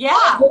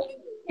 Yeah.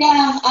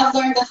 Yeah, I've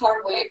learned the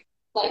hard way,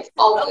 like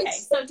always. Okay,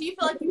 so do you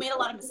feel like you made a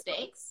lot of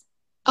mistakes?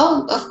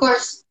 Oh, of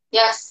course.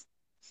 Yes.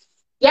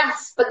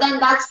 Yes, but then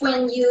that's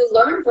when you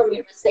learn from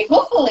your mistake,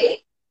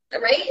 hopefully,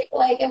 right?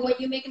 Like, and when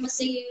you make a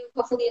mistake, you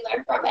hopefully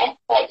learn from it.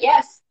 But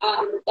yes,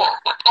 I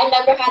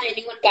never had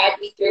anyone guide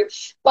me through.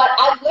 But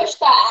I wish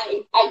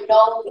that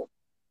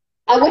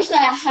I wish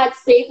that I had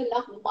saved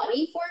enough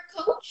money for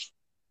a coach.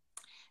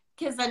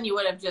 Because then you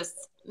would have just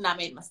not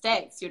made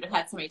mistakes. You would have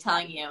had somebody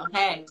telling you,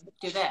 hey,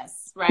 do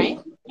this, right?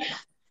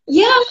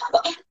 Yeah,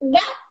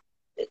 that,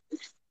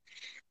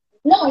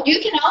 no,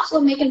 you can also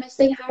make a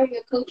mistake hiring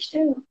a coach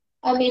too.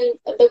 I mean,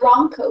 the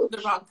wrong coach. The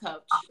wrong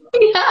coach.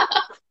 Yeah.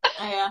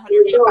 I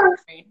 100%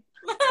 agree.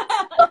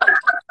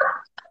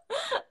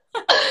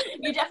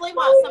 You definitely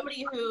want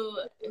somebody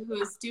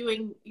who's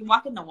doing,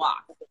 walking the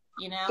walk,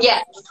 you know?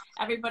 Yes.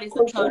 Everybody's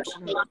a coach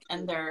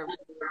and they're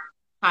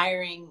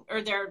hiring,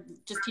 or they're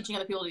just teaching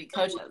other people to be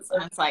coaches.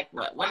 And it's like,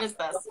 what is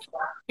this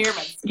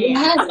pyramid scheme?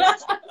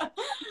 Yes.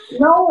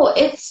 No,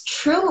 it's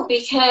true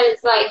because,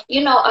 like,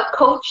 you know, a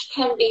coach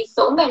can be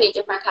so many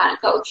different kind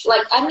of coach.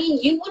 Like, I mean,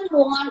 you wouldn't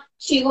want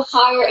to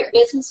hire a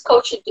business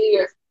coach to do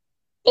your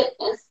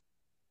fitness.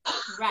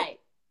 Right.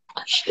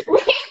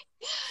 Right?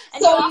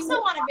 And So you also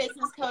want a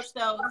business coach,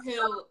 though,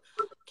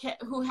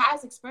 who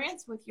has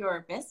experience with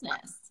your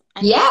business.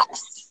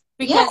 yes.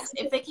 Because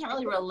yes. if they can't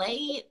really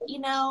relate, you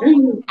know,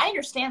 I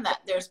understand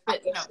that there's,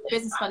 you know,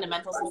 business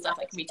fundamentals and stuff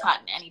that can be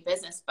taught in any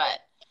business,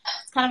 but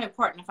it's kind of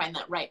important to find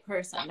that right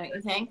person, don't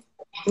you think?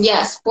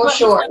 Yes, for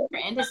sure. For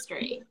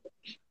industry.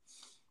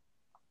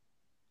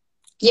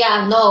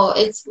 Yeah, no,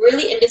 it's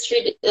really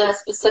industry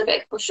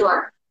specific for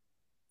sure.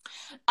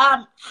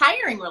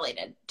 Hiring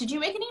related. Did you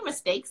make any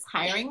mistakes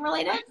hiring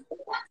related?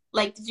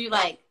 Like, did you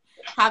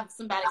have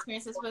some bad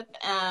experiences with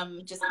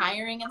just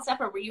hiring and stuff,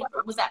 or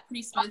was that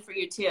pretty smooth for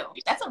you too?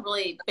 That's a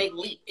really big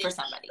leap for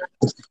somebody.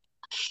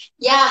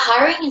 Yeah,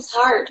 hiring is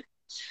hard.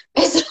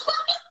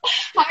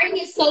 Hiring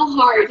is so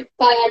hard,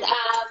 but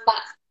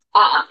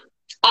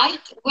I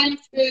went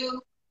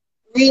through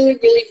really,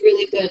 really,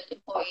 really good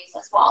employees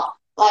as well.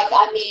 Like,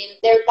 I mean,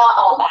 they're not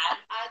all bad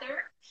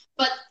either.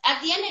 But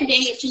at the end of the day,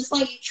 it's just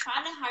like you're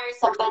trying to hire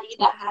somebody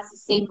that has the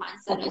same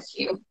mindset as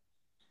you.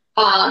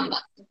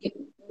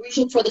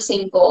 Reaching for the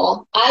same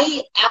goal.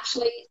 I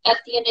actually, at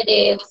the end of the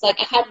day, it was like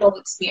I had no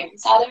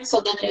experience either.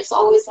 So then there's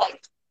always like,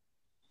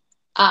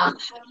 how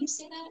do you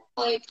say that?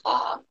 Like,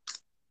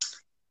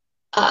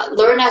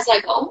 learn as I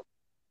go.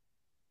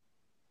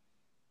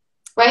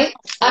 Right?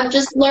 I'm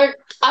just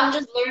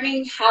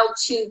learning how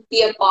to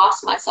be a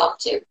boss myself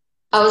too.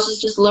 I was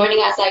just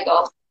learning as I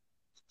go.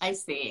 I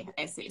see.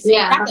 So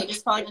yeah. Exactly,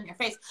 just falling on your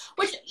face,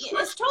 which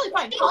is totally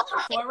fine. Falling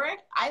forward,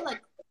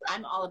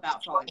 I'm all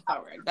about falling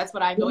forward. That's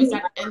what I've always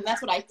done, and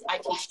that's what I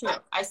teach too.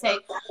 I say,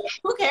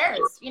 who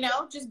cares? You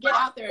know, just get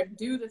out there and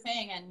do the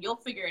thing, and you'll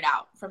figure it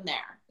out from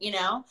there. You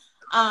know,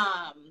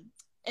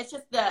 it's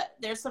just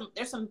there's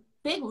some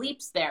big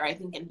leaps there. I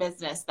think in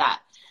business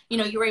that you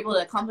know you were able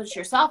to accomplish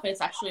yourself, and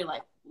it's actually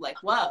like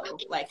whoa,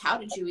 like how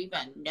did you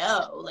even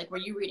know? Like, were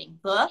you reading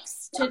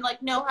books to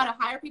like know how to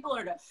hire people,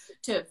 or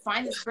to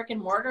find this brick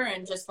and mortar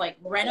and just like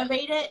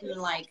renovate it,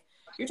 and like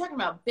you're talking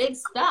about big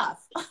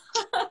stuff.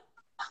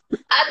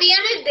 At the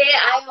end of the day,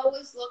 I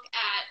always look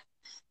at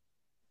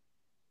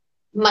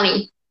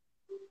money.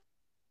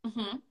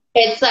 Mm-hmm.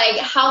 It's like,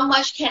 how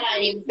much can I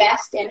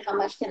invest and how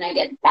much can I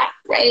get back,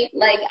 right?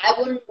 Like, I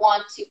wouldn't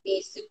want to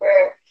be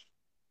super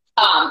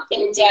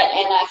in debt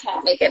and I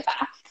can't make it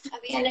back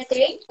at the end of the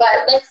day.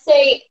 But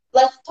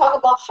let's talk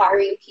about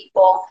hiring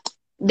people.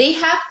 They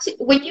have to,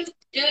 when you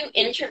do an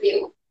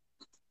interview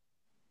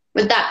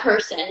with that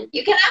person,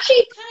 you can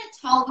actually kind of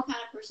tell what kind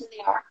of person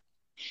they are.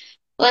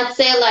 Let's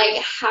say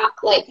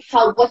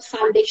what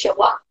time they show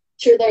up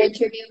to their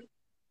interview,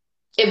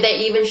 if they're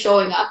even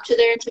showing up to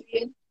their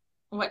interview.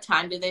 What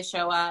time do they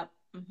show up?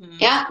 Mm-hmm.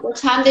 Yeah, what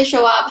time they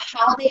show up,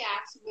 how they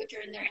act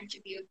during their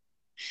interview.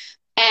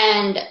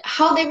 and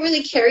how they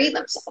really carry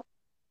themselves,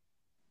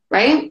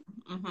 right?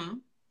 Mm-hmm.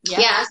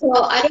 Yeah,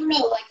 so I don't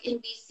know, like in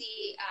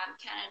BC,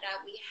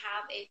 Canada, we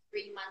have a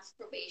 3 months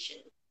probation.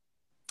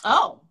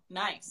 Oh,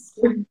 nice.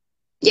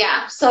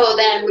 Yeah, so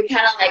then we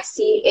kind of like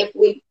see if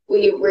we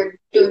were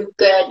doing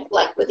good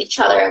like with each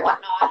other and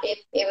whatnot. If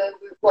it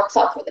works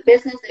out for the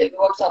business, if it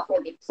works out for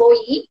the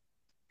employee,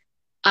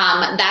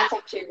 that's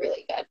actually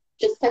really good.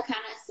 Just to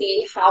kind of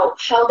see how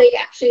they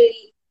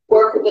actually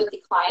work with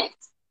the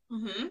clients.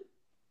 Mm-hmm.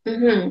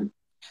 Mm-hmm.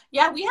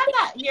 Yeah, we had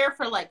that here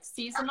for like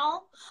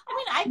seasonal.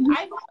 I mean,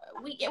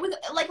 it was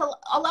like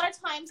a lot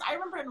of times. I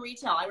remember in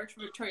retail, I worked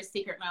for Victoria's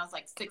Secret when I was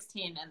like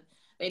 16, and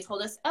they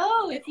told us,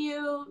 "Oh, if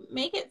you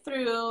make it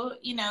through,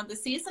 the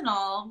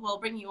seasonal, we'll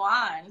bring you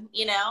on,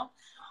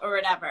 or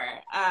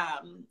whatever."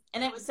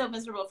 And it was so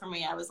miserable for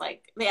me. I was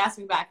like, they asked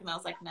me back, and I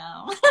was like,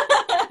 "No,"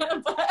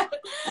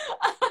 but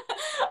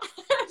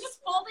just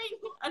folding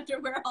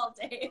underwear all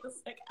day. It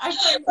was like I'm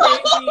going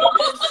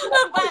crazy,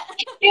 but.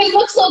 It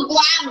looks so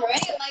glam,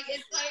 right? Like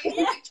it's like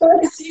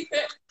Victoria's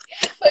Secret,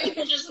 but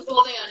you're just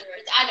holding under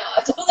it. I know,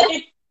 I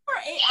totally. For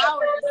 8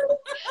 hours, and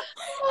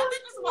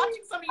then just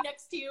watching somebody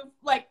next to you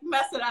like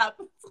mess it up.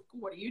 It's like,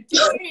 what are you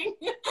doing?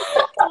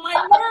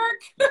 My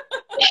work.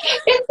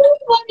 It's so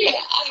funny.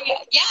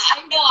 Yeah,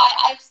 I know.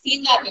 I've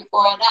seen that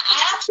before, and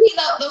I actually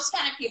know those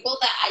kind of people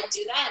that I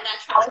do that, and I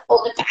try to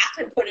fold it back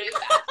and put it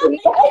back.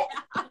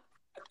 Yeah.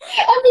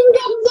 I mean,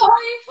 I'm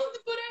sorry, put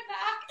it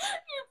back.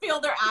 You feel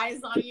their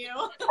eyes on you. I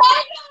know.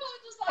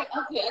 I'm just like,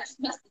 okay, I just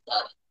messed this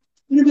up.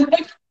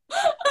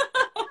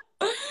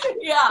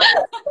 Yeah.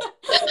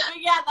 But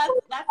yeah,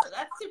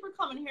 that's super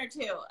common here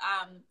too.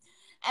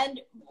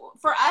 And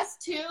for us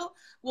too,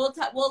 we'll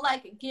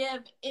like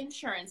give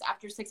insurance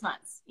after 6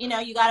 months. You can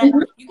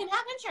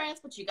have insurance,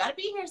 but you gotta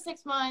be here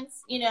 6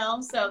 months.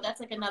 So that's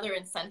like another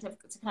incentive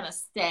to kind of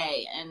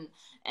stay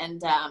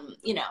and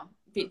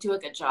do a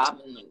good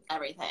job and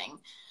everything.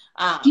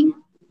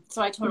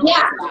 So I totally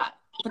get that.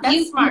 But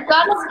that's smart.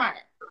 That's smart.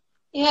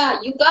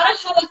 Yeah, you gotta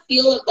have a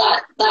feel of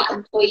that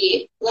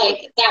employee,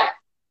 like that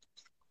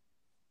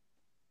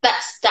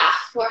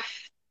staff, or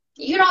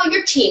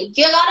your team.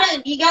 You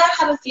gotta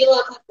have a feel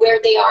of where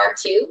they are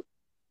too.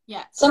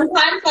 Yeah.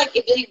 Sometimes, like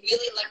if they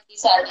really, like you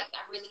said, like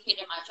I really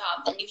hated my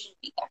job, then you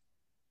shouldn't be there.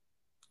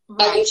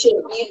 Right.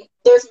 And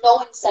there's no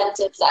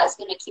incentives that's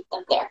gonna keep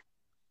them there.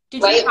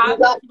 Did you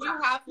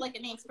have like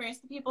any experience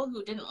with people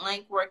who didn't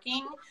like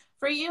working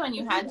for you and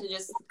you had to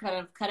just kind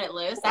of cut it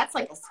loose? That's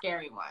like a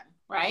scary one,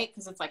 right?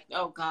 Because it's like,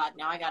 oh God,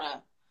 now I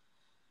gotta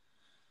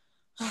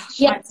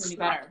find somebody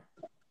better.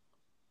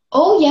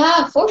 Oh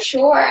yeah, for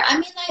sure. I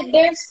mean, like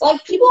there's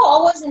like people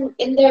always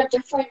in their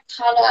different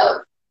kind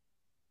of.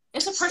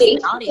 It's a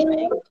personality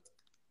thing.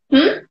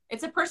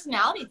 It's a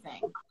personality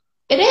thing.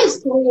 It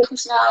is totally a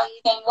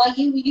personality thing. Like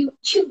you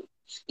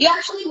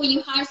actually, when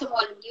you hire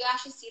someone, you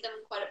actually see them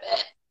quite a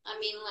bit. I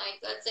mean,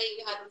 like let's say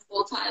you have them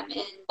full time,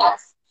 and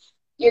that's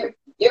you're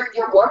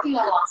working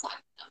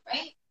alongside them,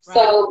 right?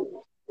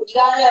 So you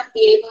gotta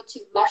be able to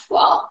mesh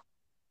well.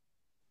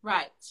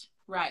 Right.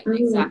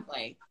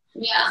 Exactly.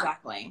 Yeah.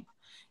 Exactly.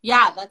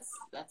 Yeah,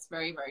 that's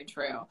very, very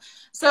true.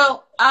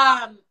 So,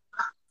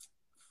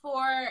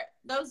 for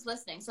those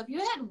listening, so if you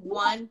had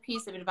one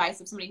piece of advice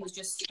of somebody who's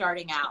just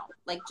starting out,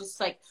 like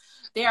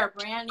they are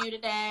brand new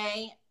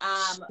today,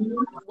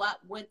 what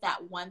would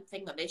that one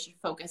thing that they should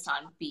focus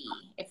on be?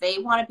 If they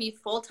want to be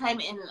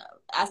full-time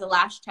as a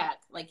lash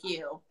tech like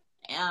you,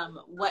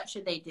 what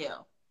should they do?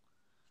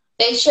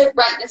 They should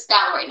write this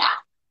down right now.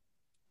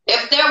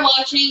 If they're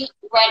watching,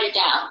 write it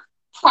down.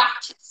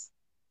 Practice.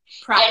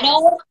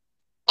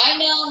 I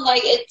know,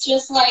 like, it's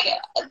just like,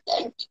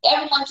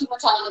 everyone keeps on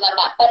telling them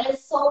that, but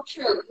it's so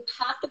true. You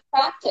have to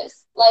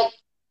practice. Like,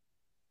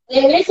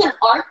 there is an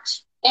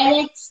art, and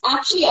it's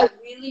actually a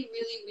really,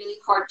 really, really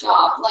hard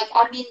job. Like,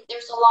 I mean,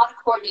 there's a lot of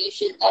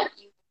coordination that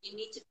you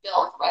need to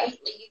build, right?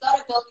 Like, you got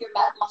to build your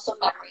muscle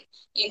memory.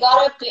 You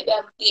got to be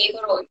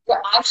able to,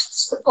 your eyes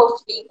supposed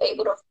to be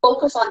able to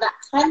focus on that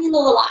tiny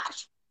little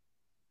lash,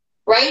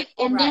 right?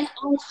 And then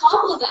on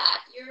top of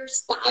that, you're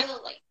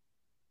styling.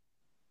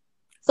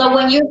 So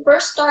when you're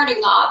first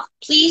starting off,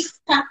 please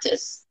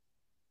practice.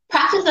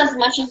 Practice as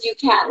much as you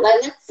can.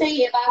 Like, let's say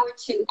if I want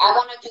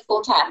to do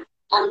full time,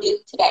 I'm new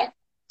today,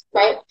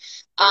 right?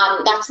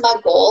 That's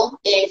my goal.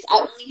 Is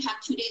I only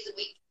have 2 days a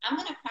week. I'm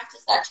gonna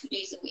practice that 2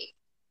 days a week.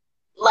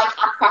 Like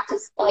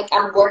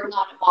I'm working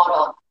on a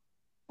model,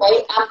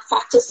 right? I'm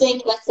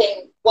practicing, let's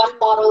say, 1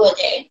 model a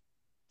day.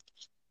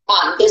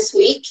 This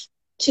week,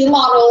 2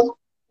 model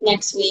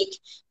next week.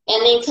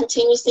 And then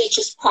continuously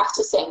just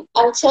practicing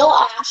until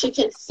I actually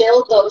can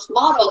fill those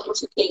models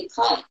into paying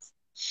clients.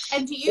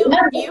 And do you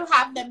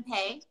have them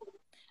pay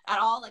at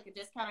all, like a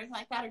discount or anything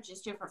like that, or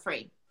just do it for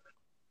free?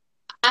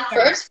 At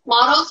first,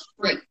 models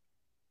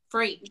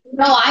free. You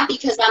know why?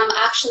 Because I'm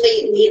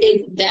actually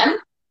needing them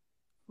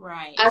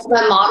as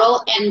my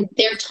model and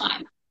their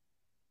time.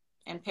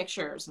 And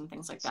pictures and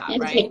things like that,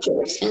 and right?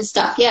 Pictures and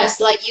stuff. Yes,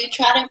 like you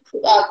try to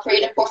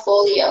create a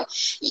portfolio.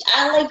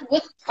 I like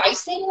with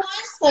pricing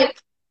wise,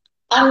 like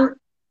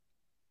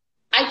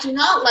I I do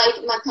not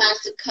like my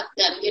clients to cut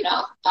them,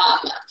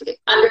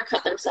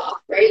 undercut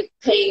themselves, right?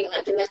 Paying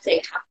like, let's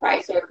say half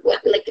price or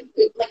what, like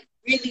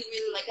really,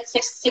 really like a $60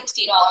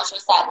 or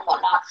that and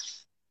whatnot.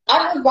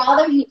 I would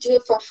rather you do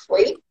it for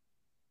free.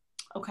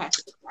 Okay.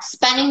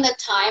 Spending the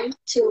time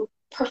to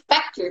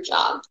perfect your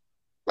job,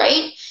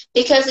 right?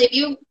 Because if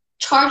you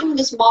charging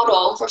this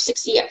model for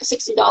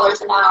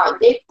 $60 an hour,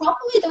 they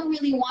probably don't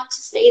really want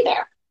to stay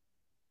there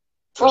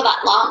for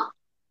that long.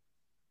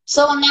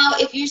 So now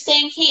if you're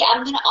saying, hey,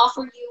 I'm going to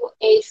offer you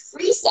a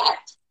free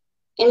set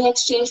in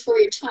exchange for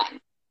your time,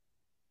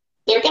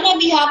 they're going to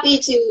be happy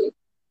to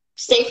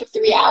stay for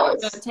 3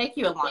 hours. It'll take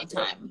you a long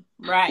time.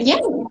 Right. Yeah.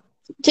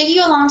 Take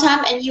you a long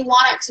time, and you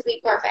want it to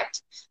be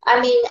perfect. I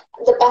mean,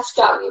 the best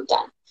job you've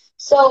done.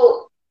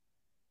 So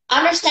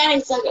understand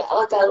it's like a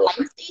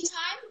lengthy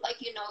time. Like,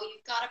 you've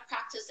got to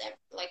practice it.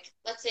 Like,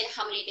 let's say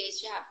how many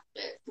days you have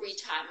free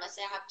time. Let's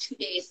say I have 2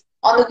 days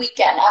on the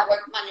weekend. I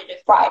work Monday to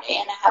Friday,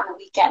 and I have a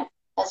weekend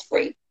that's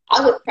free.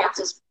 I would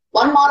practice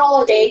one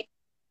model a day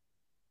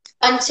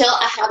until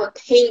I have a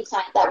paying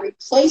client that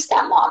replaces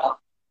that model.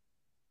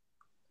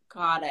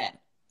 Got it.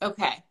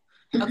 Okay.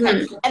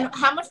 Okay. And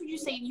how much would you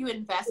say you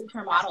invest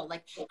per model?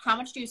 Like, how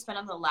much do you spend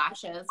on the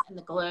lashes and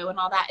the glue and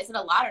all that? Is it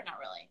a lot or not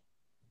really?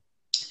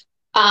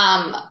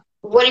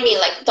 What do you mean,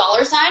 like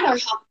dollar sign or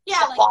how?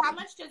 Yeah, like how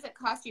much does it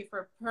cost you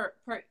for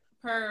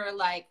per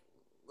like,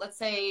 let's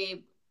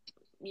say,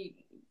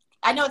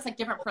 I know it's like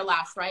different per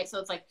lash, right? So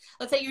it's like,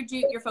 let's say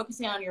you're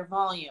focusing on your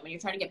volume and you're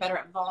trying to get better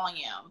at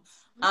volume,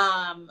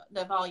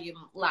 the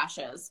volume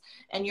lashes,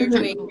 and you're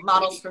doing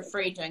models for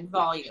free doing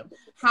volume.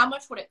 How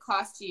much would it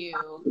cost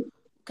you?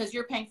 Because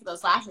you're paying for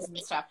those lashes and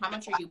stuff. How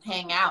much are you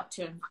paying out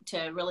to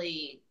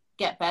really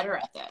get better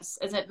at this?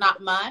 Is it not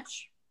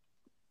much?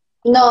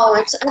 No,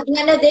 it's at the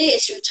end of the day,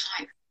 it's your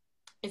time.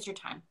 It's your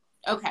time.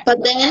 Okay. But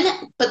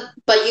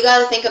you got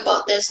to think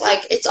about this.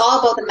 Like, it's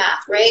all about the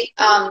math, right?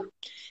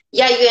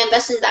 Yeah, you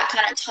invest in that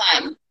kind of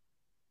time,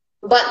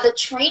 but the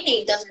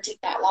training doesn't take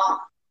that long.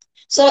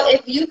 So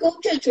if you go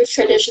to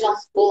traditional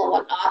school and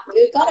whatnot,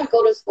 you got to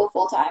go to school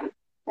full time,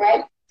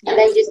 right? And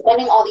then you're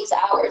spending all these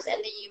hours, and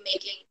then you're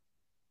making,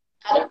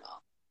 I don't know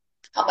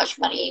how much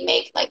money you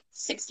make, like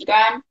 60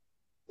 grand,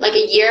 like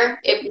a year,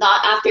 if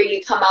not after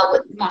you come out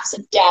with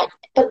massive debt.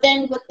 But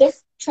then with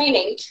this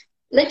training,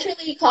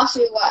 literally costs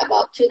you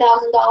about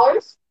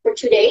 $2,000 for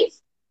 2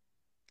 days.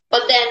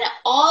 But then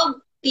all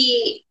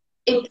the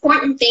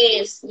important thing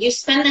is you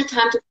spend the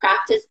time to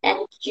practice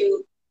and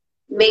you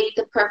make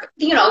the perfect,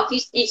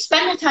 you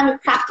spend the time to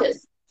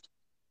practice.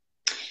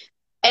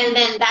 And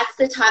then that's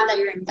the time that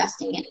you're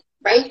investing in it,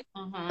 right?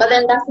 But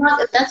then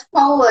that's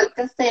probably like,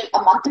 let's say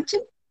a month or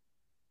two,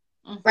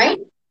 right?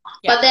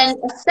 Yeah. But then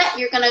a set,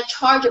 you're going to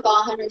charge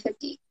about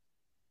 $150.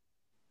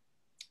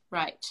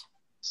 Right.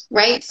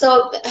 Right.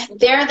 So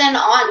there then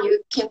on,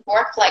 you can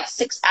work like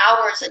 6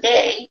 hours a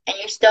day and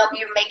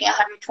you're making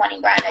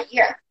 120 grand a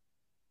year.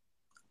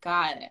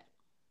 Got it.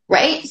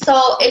 Right.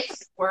 So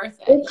it's worth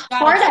it. It's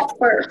hard at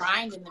first.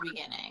 Grind in the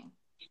beginning.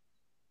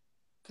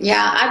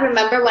 Yeah. I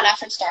remember when I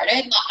first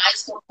started, my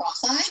eyes were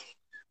cross-eyed.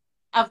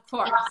 Of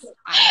course.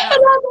 I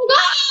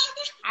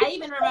know. I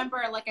even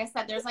remember, like I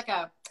said, there's like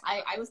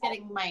I was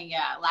getting my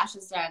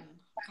lashes done,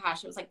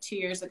 gosh, it was like 2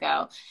 years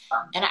ago.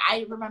 And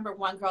I remember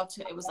one girl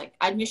it was like,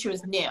 I knew she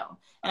was new.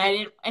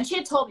 And she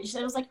had told me, she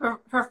said it was like her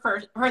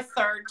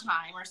third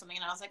time or something.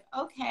 And I was like,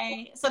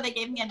 okay. So they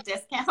gave me a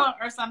discount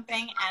or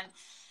something,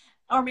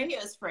 or maybe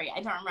it was free. I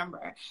don't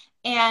remember.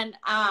 And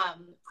I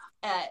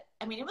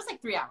mean, it was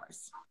like 3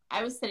 hours.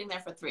 I was sitting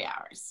there for 3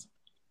 hours.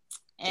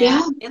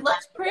 And it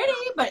looked pretty,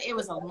 but it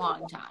was a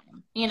long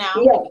time,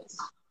 Yes.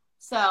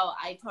 So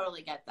I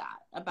totally get that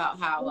about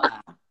how,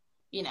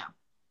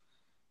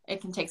 it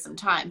can take some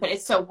time, but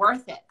it's so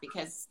worth it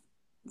because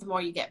the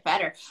more you get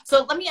better.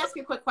 So let me ask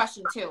you a quick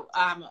question too,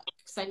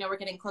 because I know we're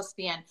getting close to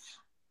the end.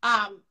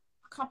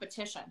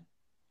 Competition.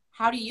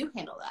 How do you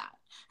handle that?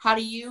 How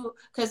do you,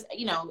 because,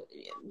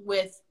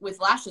 with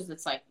lashes,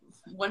 it's like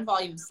one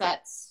volume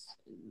sets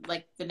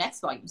like the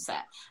next volume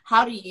set.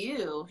 How do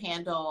you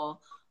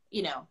handle,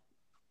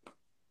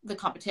 the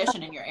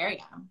competition in your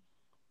area?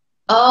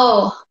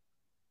 Oh,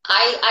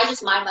 I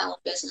just mind my own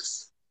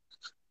business.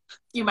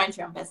 You mind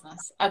your own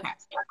business. Okay.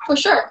 For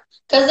sure.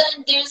 Because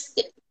then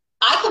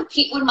I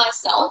compete with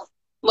myself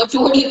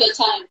majority of the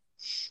time.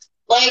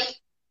 Like,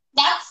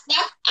 that's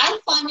I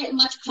find it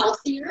much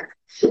healthier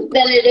than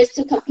it is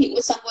to compete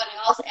with someone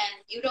else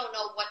and you don't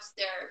know what's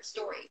their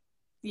story.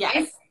 Yes.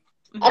 Right?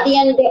 Mm-hmm. At the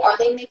end of the day, are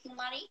they making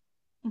money?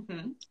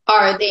 Mm-hmm.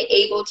 Are they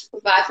able to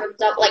provide for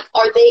themselves? Like,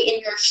 are they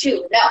in your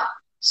shoe? No.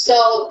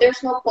 So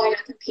there's no point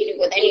in competing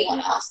with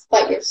anyone else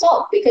but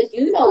yourself because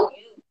you know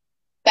you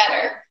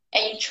better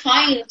and you're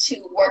trying to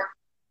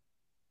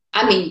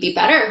be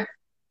better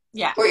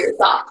for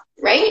yourself,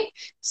 right?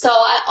 So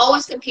I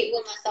always compete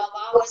with myself.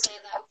 I always say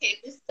that, okay,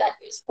 this set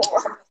is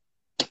horrible.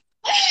 I'm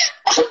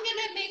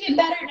gonna make it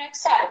better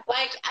next time.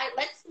 Like,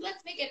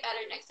 let's make it better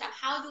next time.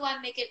 How do I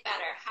make it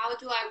better? How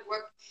do I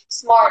work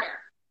smarter?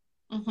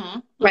 Mm-hmm.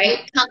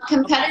 Right?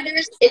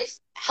 Competitors,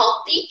 it's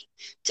healthy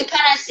to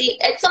kind of see.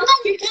 And sometimes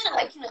you kind of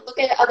like, look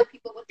at other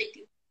people, what they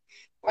do,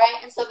 right?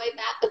 And stuff like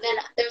that. But then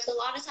there's a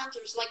lot of times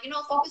where it's like,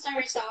 focus on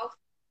yourself.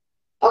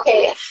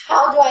 Okay,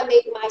 how do I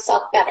make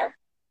myself better?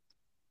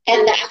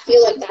 And I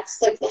feel like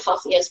that's like the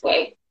healthiest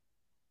way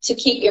to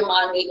keep your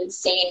mind even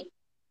sane.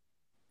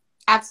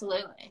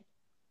 Absolutely.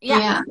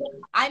 Yeah.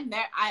 I'm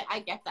there.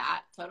 I get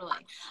that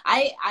totally.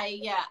 I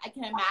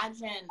can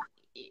imagine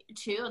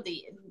too,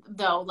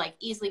 though, like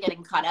easily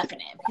getting caught up in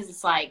it, because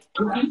it's like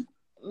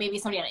maybe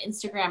somebody on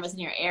Instagram is in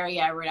your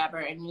area or whatever,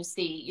 and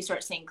you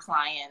start seeing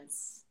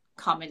clients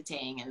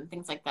commenting and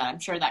things like that. I'm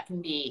sure that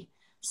can be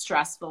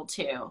stressful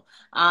too.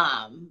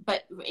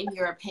 But in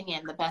your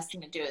opinion, the best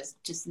thing to do is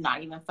just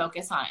not even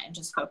focus on it and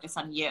just focus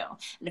on you.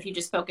 And if you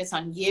just focus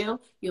on you,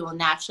 you will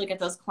naturally get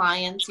those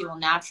clients. You will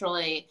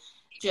naturally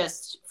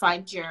just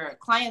find your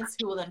clients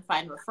who will then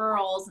find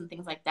referrals and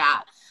things like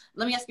that.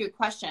 Let me ask you a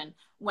question.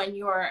 When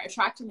you're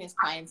attracting these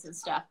clients and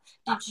stuff,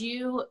 did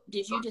you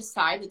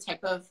decide the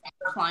type of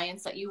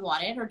clients that you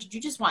wanted, or did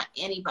you just want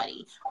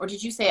anybody? Or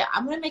did you say,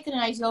 I'm going to make an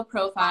ideal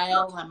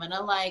profile, I'm going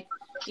to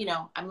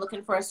I'm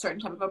looking for a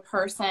certain type of a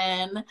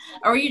person?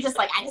 Or were you just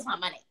like, I just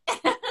want money?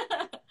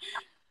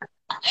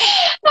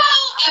 Well,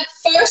 at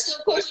first,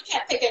 of course, you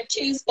can't pick and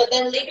choose, but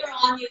then later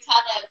on, you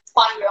kind of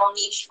find your own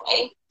niche,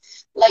 right?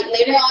 Like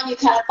later on, you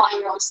kind of find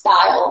your own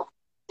style,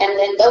 and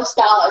then those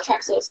style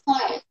attracts those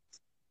clients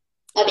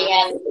at the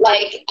end.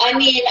 Like, I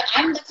mean,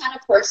 I'm the kind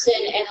of person,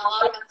 and a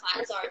lot of my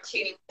clients are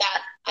too,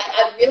 that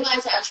I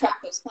realize I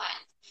attract those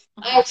clients.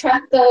 I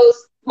attract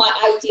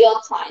my ideal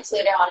clients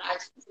later on. I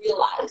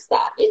realize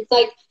that it's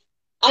like,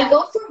 I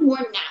go for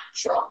more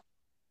natural.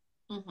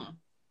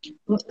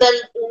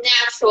 The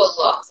natural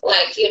look,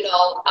 like, they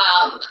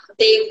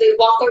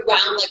walk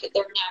around like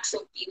their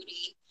natural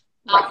beauty.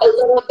 A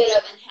little bit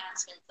of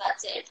enhancements,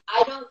 that's it.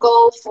 I don't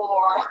go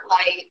for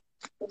like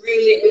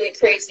really, really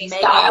crazy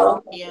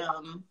style.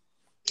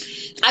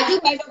 I do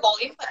mega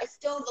volume, but I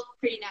still look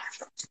pretty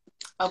natural.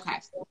 Okay.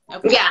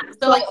 Yeah.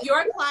 So like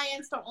your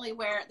clients don't like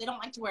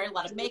to wear a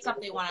lot of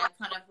makeup. They want to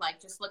kind of like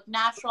just look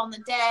natural in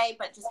the day,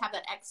 but just have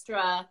that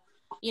extra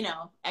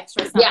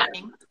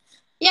something.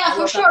 Yeah,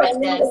 for sure.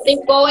 And then if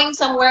they're going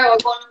somewhere or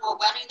going to a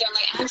wedding, they're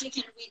like, Angie,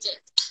 can we just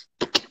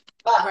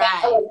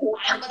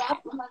I'm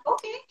like,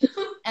 okay.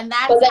 And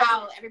that's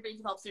how everybody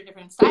develops their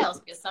different styles,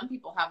 because some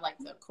people have like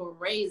the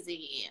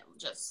crazy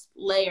just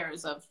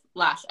layers of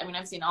lash. I mean,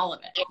 I've seen all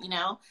of it,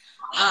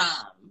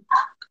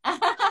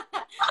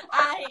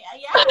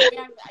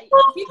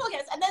 people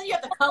get, and then you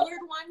have the colored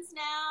ones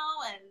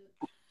now, and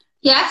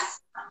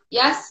yes.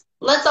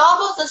 Let's all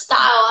about the style.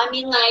 I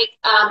mean, like,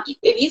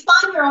 if you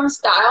find your own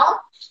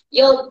style,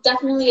 you'll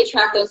definitely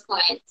attract those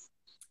clients.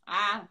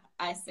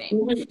 I see.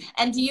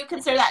 And do you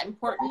consider that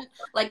important?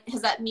 Like,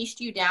 has that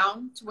niched you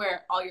down to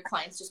where all your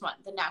clients just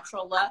want the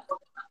natural look?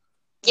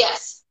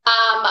 Yes.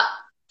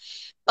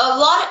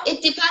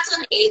 It depends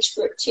on age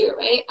group too,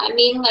 right? I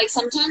mean, like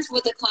sometimes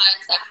with the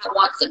clients that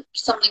want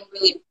something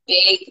really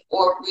big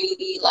or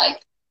really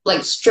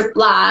like strip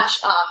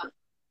lash,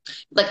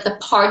 like the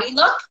party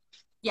look.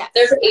 Yeah.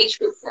 There's an age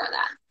group for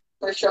that,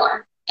 for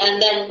sure.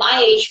 And then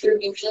my age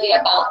group usually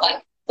about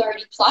like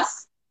 30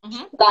 plus.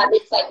 That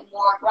it's like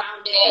more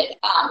grounded,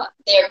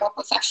 they're more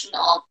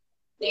professional,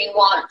 they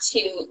want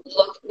to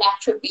look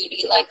natural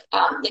beauty, like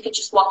they could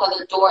just walk out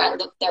the door and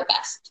look their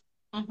best.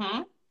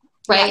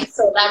 Right? Yes.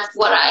 So that's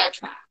what I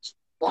attract.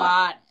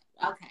 Got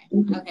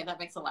it. Okay, that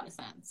makes a lot of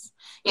sense.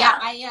 Yeah,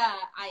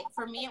 I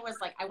for me it was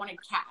like I wanted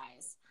cat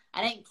eyes.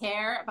 I didn't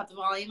care about the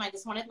volume. I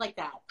just wanted like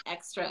that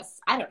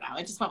extras. I don't know.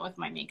 I just went with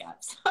my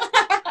makeups.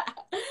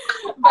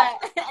 And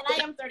I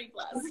am 30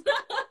 plus.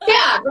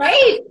 Yeah,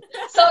 right.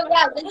 So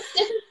yeah, it's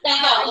different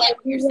style. Like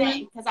you're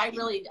saying, because I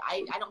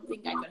don't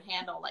think I could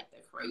handle like the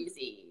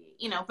crazy,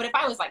 but if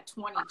I was like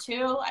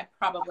 22, I'd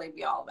probably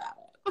be all about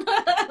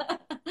it.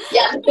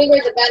 Yeah, the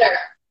bigger the better.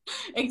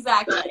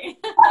 Exactly.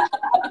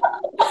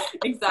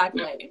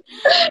 Exactly.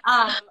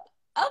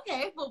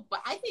 Okay, well, but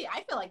I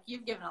feel like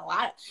you've given a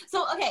lot.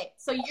 So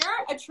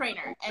you're a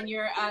trainer and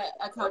you're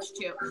a coach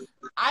too.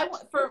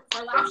 For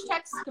Lash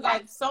Techs, because I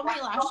have so many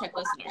Lash Tech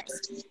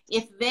listeners,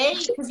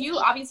 because you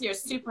obviously are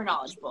super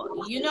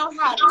knowledgeable. You know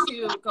how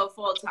to go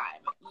full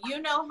time. You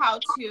know how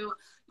to,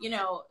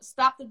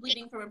 stop the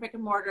bleeding from a brick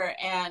and mortar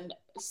and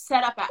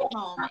set up at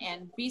home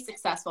and be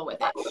successful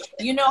with it.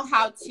 You know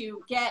how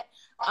to get,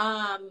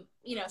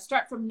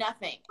 start from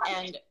nothing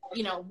and,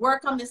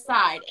 work on the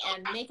side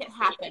and make it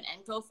happen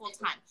and go full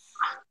time.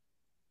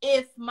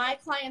 If my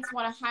clients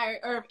want to hire,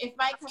 or if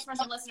my customers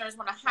and listeners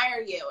want to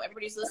hire you,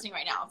 everybody's listening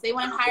right now, if they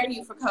want to hire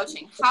you for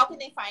coaching, how can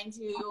they find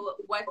you?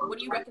 What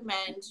do you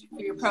recommend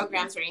for your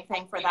programs or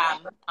anything for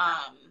them?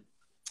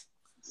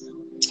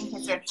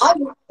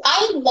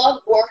 I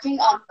love working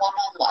on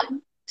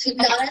one-on-one, to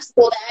be honest,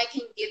 so that I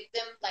can give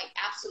them like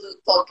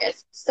absolute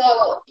focus.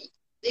 So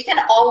you can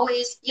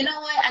always,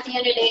 at the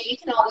end of the day, you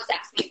can always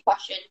ask me a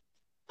question.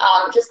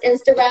 Just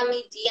Instagram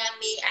me, DM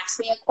me, ask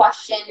me a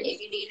question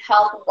if you need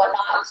help and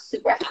whatnot. I'm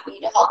super happy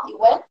to help you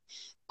with.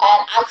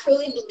 I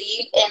truly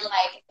believe in,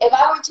 like, if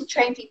I were to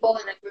train people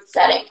in a group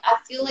setting, I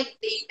feel like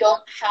they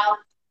don't have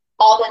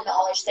all the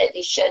knowledge that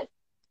they should,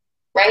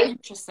 right?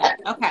 Interesting.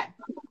 Okay.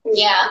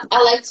 Yeah,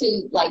 I like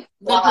to, like,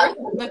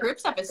 the group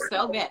stuff is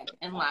so big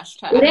in Lash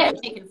Tech. I'm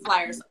making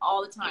flyers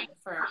all the time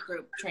for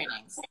group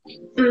trainings.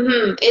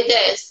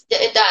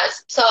 It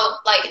does. So,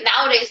 like,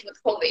 nowadays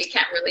with COVID, you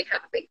can't really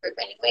have a big group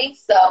anyway.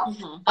 So,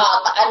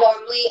 I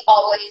normally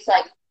always,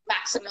 like,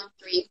 maximum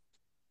 3.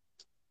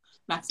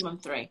 Maximum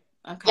 3.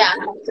 Okay. Yeah,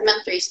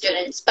 maximum 3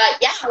 students.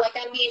 But yeah, like,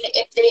 I mean,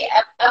 if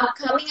I'm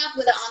coming up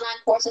with an online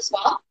course as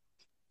well,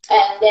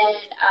 and then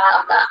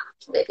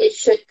it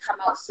should come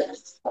out soon,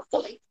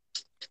 hopefully.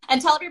 And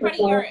tell everybody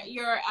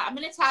your I'm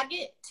gonna tag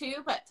it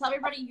too, but tell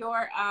everybody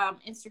your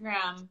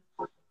Instagram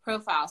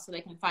profile so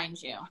they can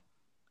find you.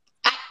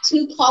 At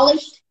 2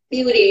 Polished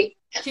Beauty.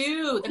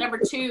 2, the number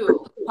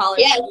 2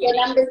 Polished. Yes, Beauty. the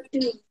number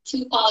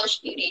 2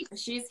 Polished Beauty.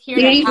 She's here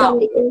Beauty to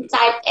help. from the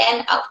inside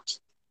and out.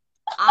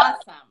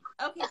 Awesome.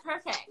 Okay,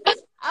 perfect.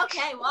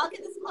 Okay, well, I'll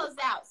get this closed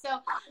out. So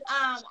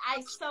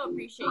I so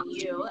appreciate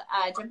you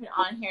jumping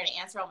on here to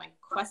answer all my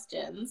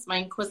questions, my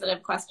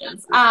inquisitive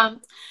questions.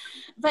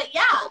 But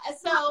yeah,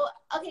 so,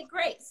 okay,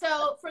 great.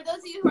 So for those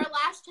of you who are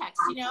Lash Techs,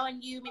 you know,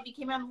 and you maybe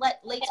came in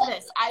late to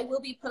this, I will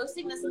be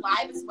posting this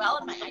live as well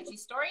in my IG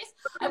stories.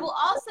 I will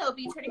also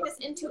be turning this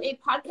into a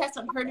podcast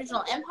on Her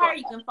Digital Empire.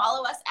 You can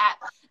follow us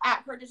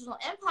at Her Digital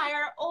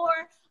Empire,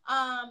 or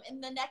in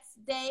the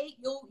next day,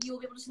 you'll be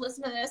able to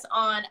listen to this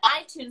on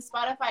iTunes,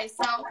 Spotify,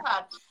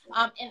 SoundCloud,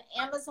 and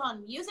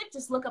Amazon Music.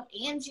 Just look up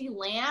Angie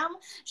Lamb.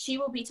 She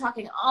will be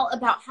talking all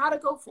about how to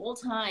go full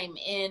time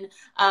in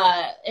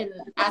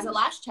as a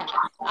lash tech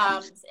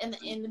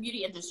in the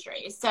beauty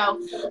industry. So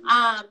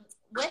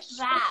with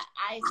that,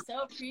 I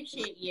so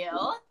appreciate you.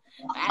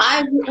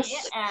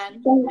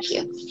 And thank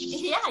you.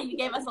 Yeah, you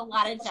gave us a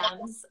lot of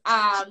gems.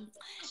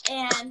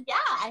 And yeah,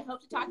 I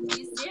hope to talk to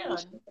you soon.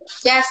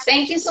 Yes,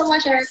 thank you so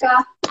much,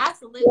 Erica.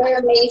 Absolutely. You're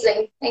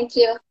amazing. Thank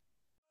you.